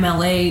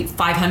MLA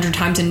 500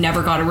 times and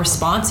never got a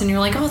response, and you're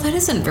like, oh, that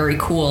isn't very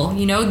cool.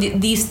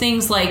 These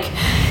things, like,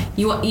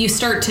 you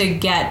start to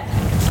get,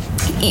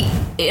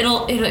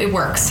 it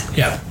works.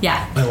 Yeah.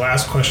 Yeah. My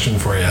last question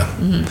for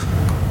you.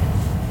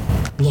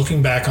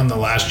 Looking back on the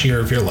last year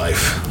of your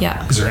life,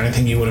 Yeah. is there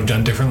anything you would have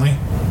done differently?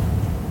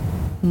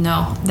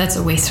 No, that's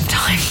a waste of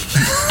time.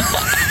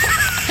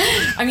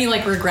 I mean,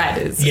 like, regret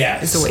is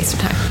a waste of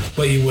time.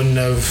 But you wouldn't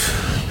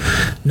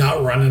have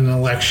not run an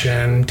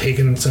election,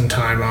 taken some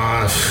time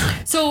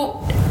off. So,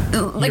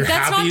 like, You're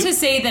that's happy? not to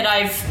say that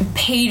I've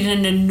paid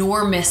an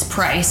enormous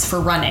price for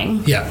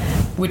running. Yeah.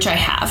 Which I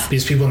have.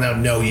 These people now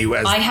know you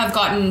as... I have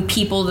gotten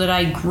people that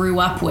I grew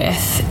up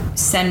with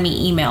send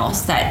me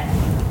emails that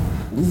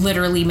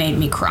literally made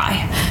me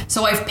cry.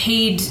 So I've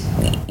paid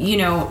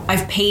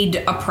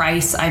a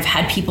price. I've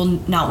had people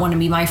not want to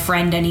be my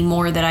friend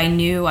anymore that I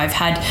knew. I've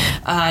had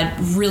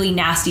really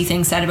nasty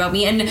things said about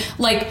me. And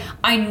like,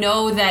 I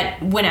know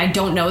that when I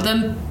don't know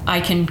them,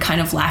 I can kind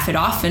of laugh it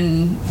off.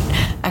 And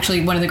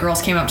actually, one of the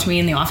girls came up to me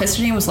in the office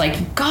today and was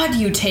like, God,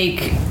 you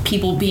take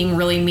people being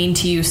really mean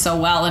to you so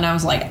well. And I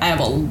was like, I have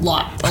a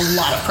lot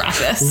of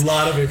practice. A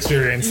lot of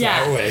experience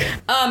that way.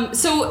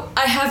 So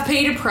I have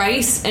paid a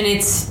price, and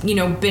it's,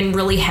 been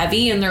really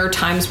heavy. And there are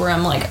times where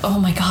I'm like, oh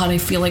my God, I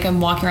feel like I'm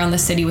walking around the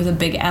city with a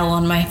big L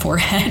on my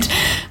forehead.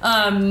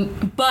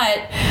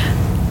 But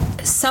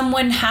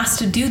someone has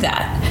to do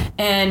that.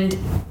 And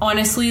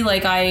honestly,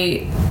 like,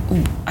 I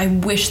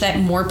wish that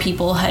more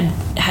people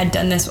had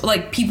done this.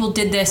 Like, people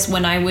did this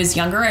when I was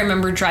younger. I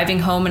remember driving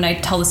home, and I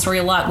tell the story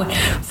a lot,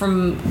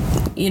 from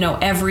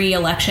every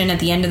election at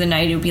the end of the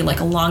night, it would be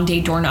like a long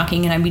day door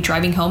knocking, and I'd be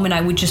driving home, and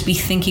I would just be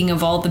thinking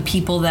of all the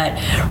people that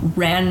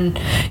ran,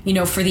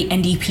 for the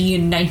NDP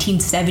in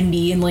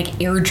 1970 in like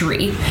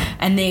Airdrie,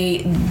 and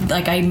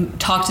I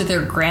talked to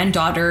their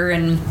granddaughter,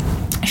 and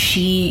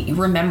she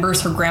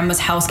remembers her grandma's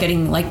house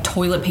getting like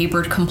toilet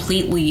papered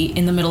completely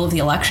in the middle of the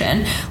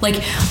election.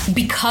 Like,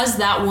 because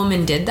that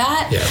woman did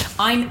that,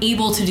 I'm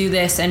able to do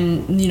this.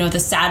 And the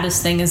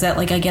saddest thing is that,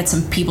 like, I get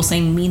some people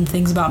saying mean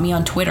things about me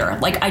on Twitter.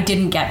 Like, I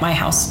didn't get my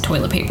house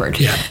toilet papered.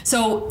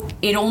 So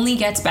it only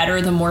gets better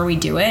the more we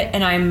do it.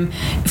 And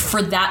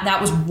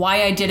that was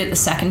why I did it the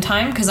second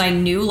time, because I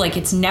knew, like,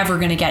 it's never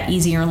going to get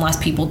easier unless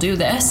people do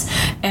this.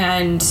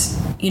 And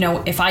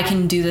if I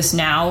can do this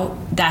now,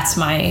 that's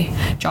my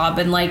job.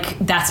 And like,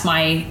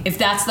 if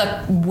that's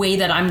the way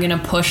that I'm going to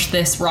push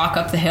this rock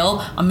up the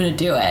hill, I'm going to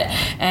do it.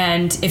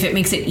 And if it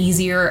makes it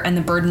easier and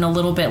the burden a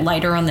little bit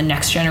lighter on the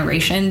next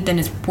generation, then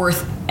it's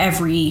worth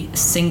every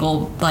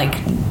single like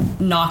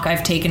knock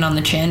I've taken on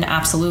the chin.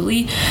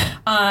 Absolutely.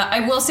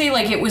 I will say,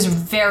 like, it was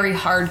very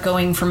hard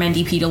going from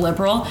NDP to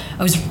Liberal.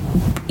 I was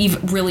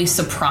really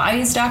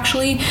surprised,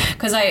 actually,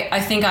 because I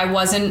think I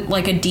wasn't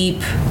like a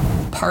deep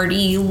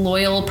party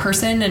loyal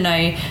person, and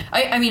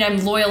I mean,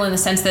 I'm loyal in the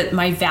sense that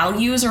my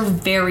values are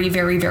very,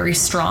 very, very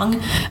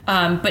strong,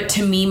 but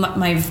to me,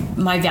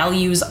 my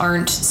values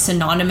aren't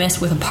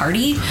synonymous with a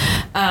party.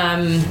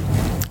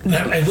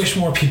 I wish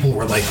more people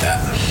were like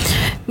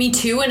that. Me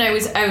too. And I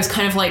was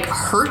kind of like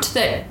hurt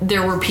that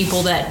there were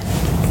people that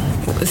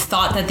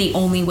thought that the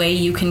only way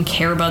you can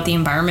care about the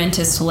environment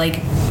is to,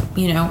 like,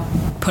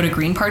 put a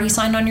Green Party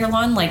sign on your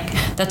lawn. Like,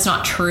 that's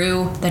not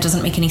true. That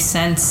doesn't make any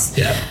sense.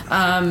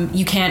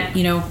 You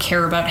can't,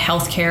 care about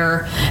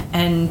healthcare,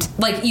 and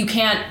like, you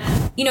can't,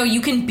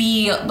 you can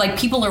be like,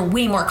 people are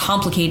way more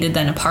complicated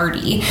than a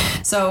party.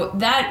 So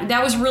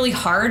that was really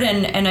hard.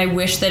 And I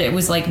wish that it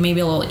was like maybe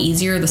a little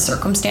easier, the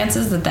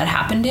circumstances that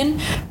happened in,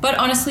 but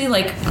honestly,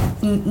 like,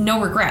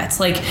 no regrets.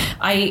 Like,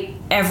 I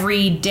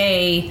every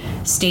day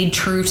stayed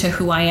true to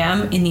who I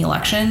am in the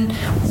election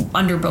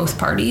under both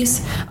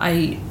parties.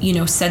 I,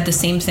 said the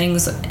same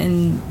things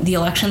in the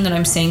election that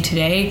I'm saying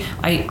today.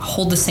 I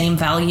hold the same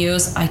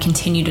values. I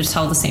continue to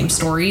tell the same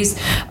stories.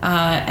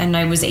 And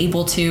I was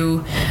able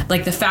to,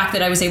 like, the fact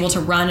that I was able to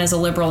run as a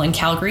Liberal in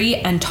Calgary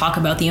and talk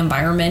about the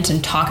environment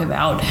and talk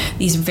about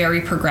these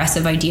very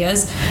progressive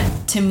ideas,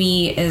 to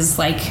me is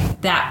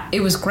like that. It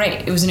was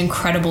great. It was an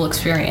incredible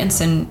experience.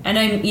 And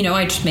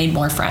I just made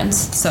more friends.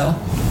 So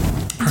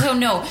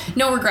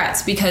no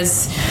regrets,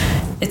 because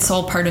it's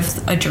all part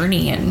of a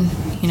journey, and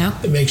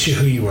it makes you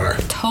who you are.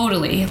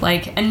 Totally.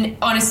 Like, and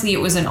honestly, it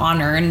was an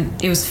honor,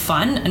 and it was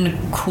fun and a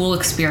cool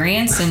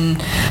experience. And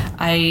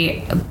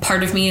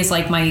part of me is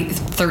like my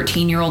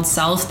 13-year-old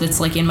self that's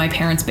like in my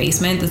parents'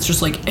 basement, that's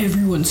just like,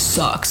 everyone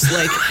sucks.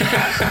 Like,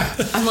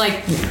 I'm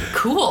like,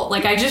 cool.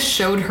 Like, I just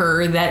showed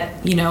her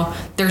that,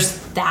 there's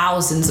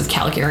thousands of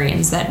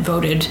Calgarians that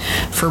voted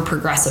for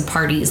progressive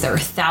parties. There are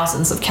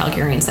thousands of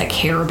Calgarians that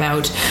care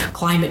about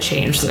climate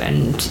change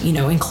and,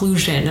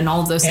 inclusion and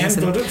all of those things.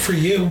 And voted for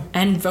you.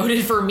 And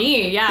voted for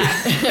me. Yeah.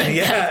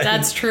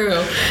 That's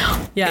true.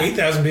 Yeah.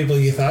 8,000 people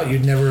you thought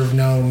you'd never have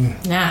known.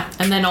 Yeah.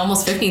 And then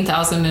almost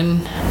 15,000 in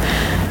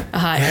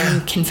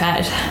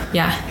Confed.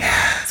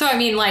 Yeah. So, I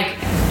mean, like,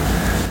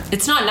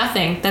 it's not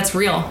nothing. That's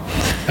real.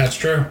 That's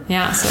true.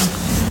 Yeah. So.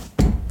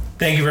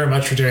 Thank you very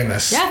much for doing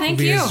this. Yeah, thank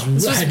you.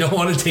 I don't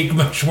want to take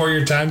much more of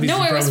your time.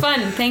 No, it was fun.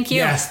 Thank you.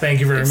 Yes,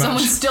 thank you very much.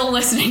 Someone's still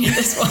listening at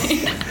this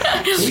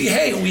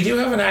point. we do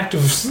have an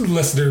active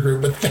listener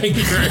group, but thank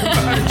you very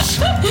much.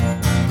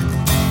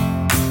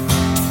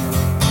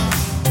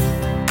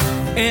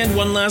 And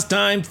one last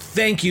time,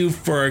 thank you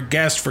for our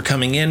guest for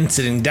coming in,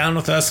 sitting down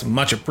with us.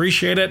 Much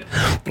appreciate it.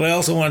 But I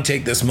also want to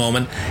take this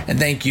moment and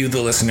thank you,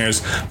 the listeners,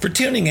 for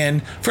tuning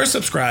in, for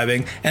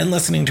subscribing, and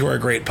listening to our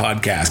great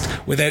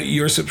podcast. Without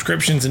your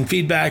subscriptions and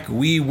feedback,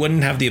 we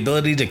wouldn't have the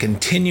ability to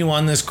continue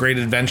on this great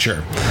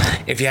adventure.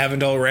 If you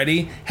haven't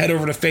already, head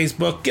over to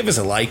Facebook, give us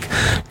a like.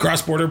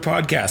 Cross Border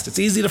Podcast. It's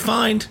easy to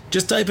find.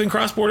 Just type in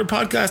Cross Border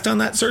Podcast on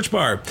that search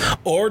bar.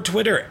 Or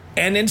Twitter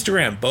and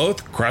Instagram,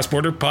 both Cross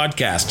Border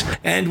Podcast.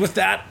 And with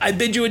that, I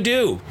bid you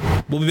adieu.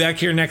 We'll be back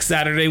here next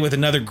Saturday with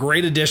another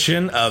great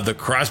edition of the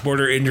Cross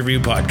Border Interview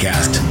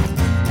Podcast.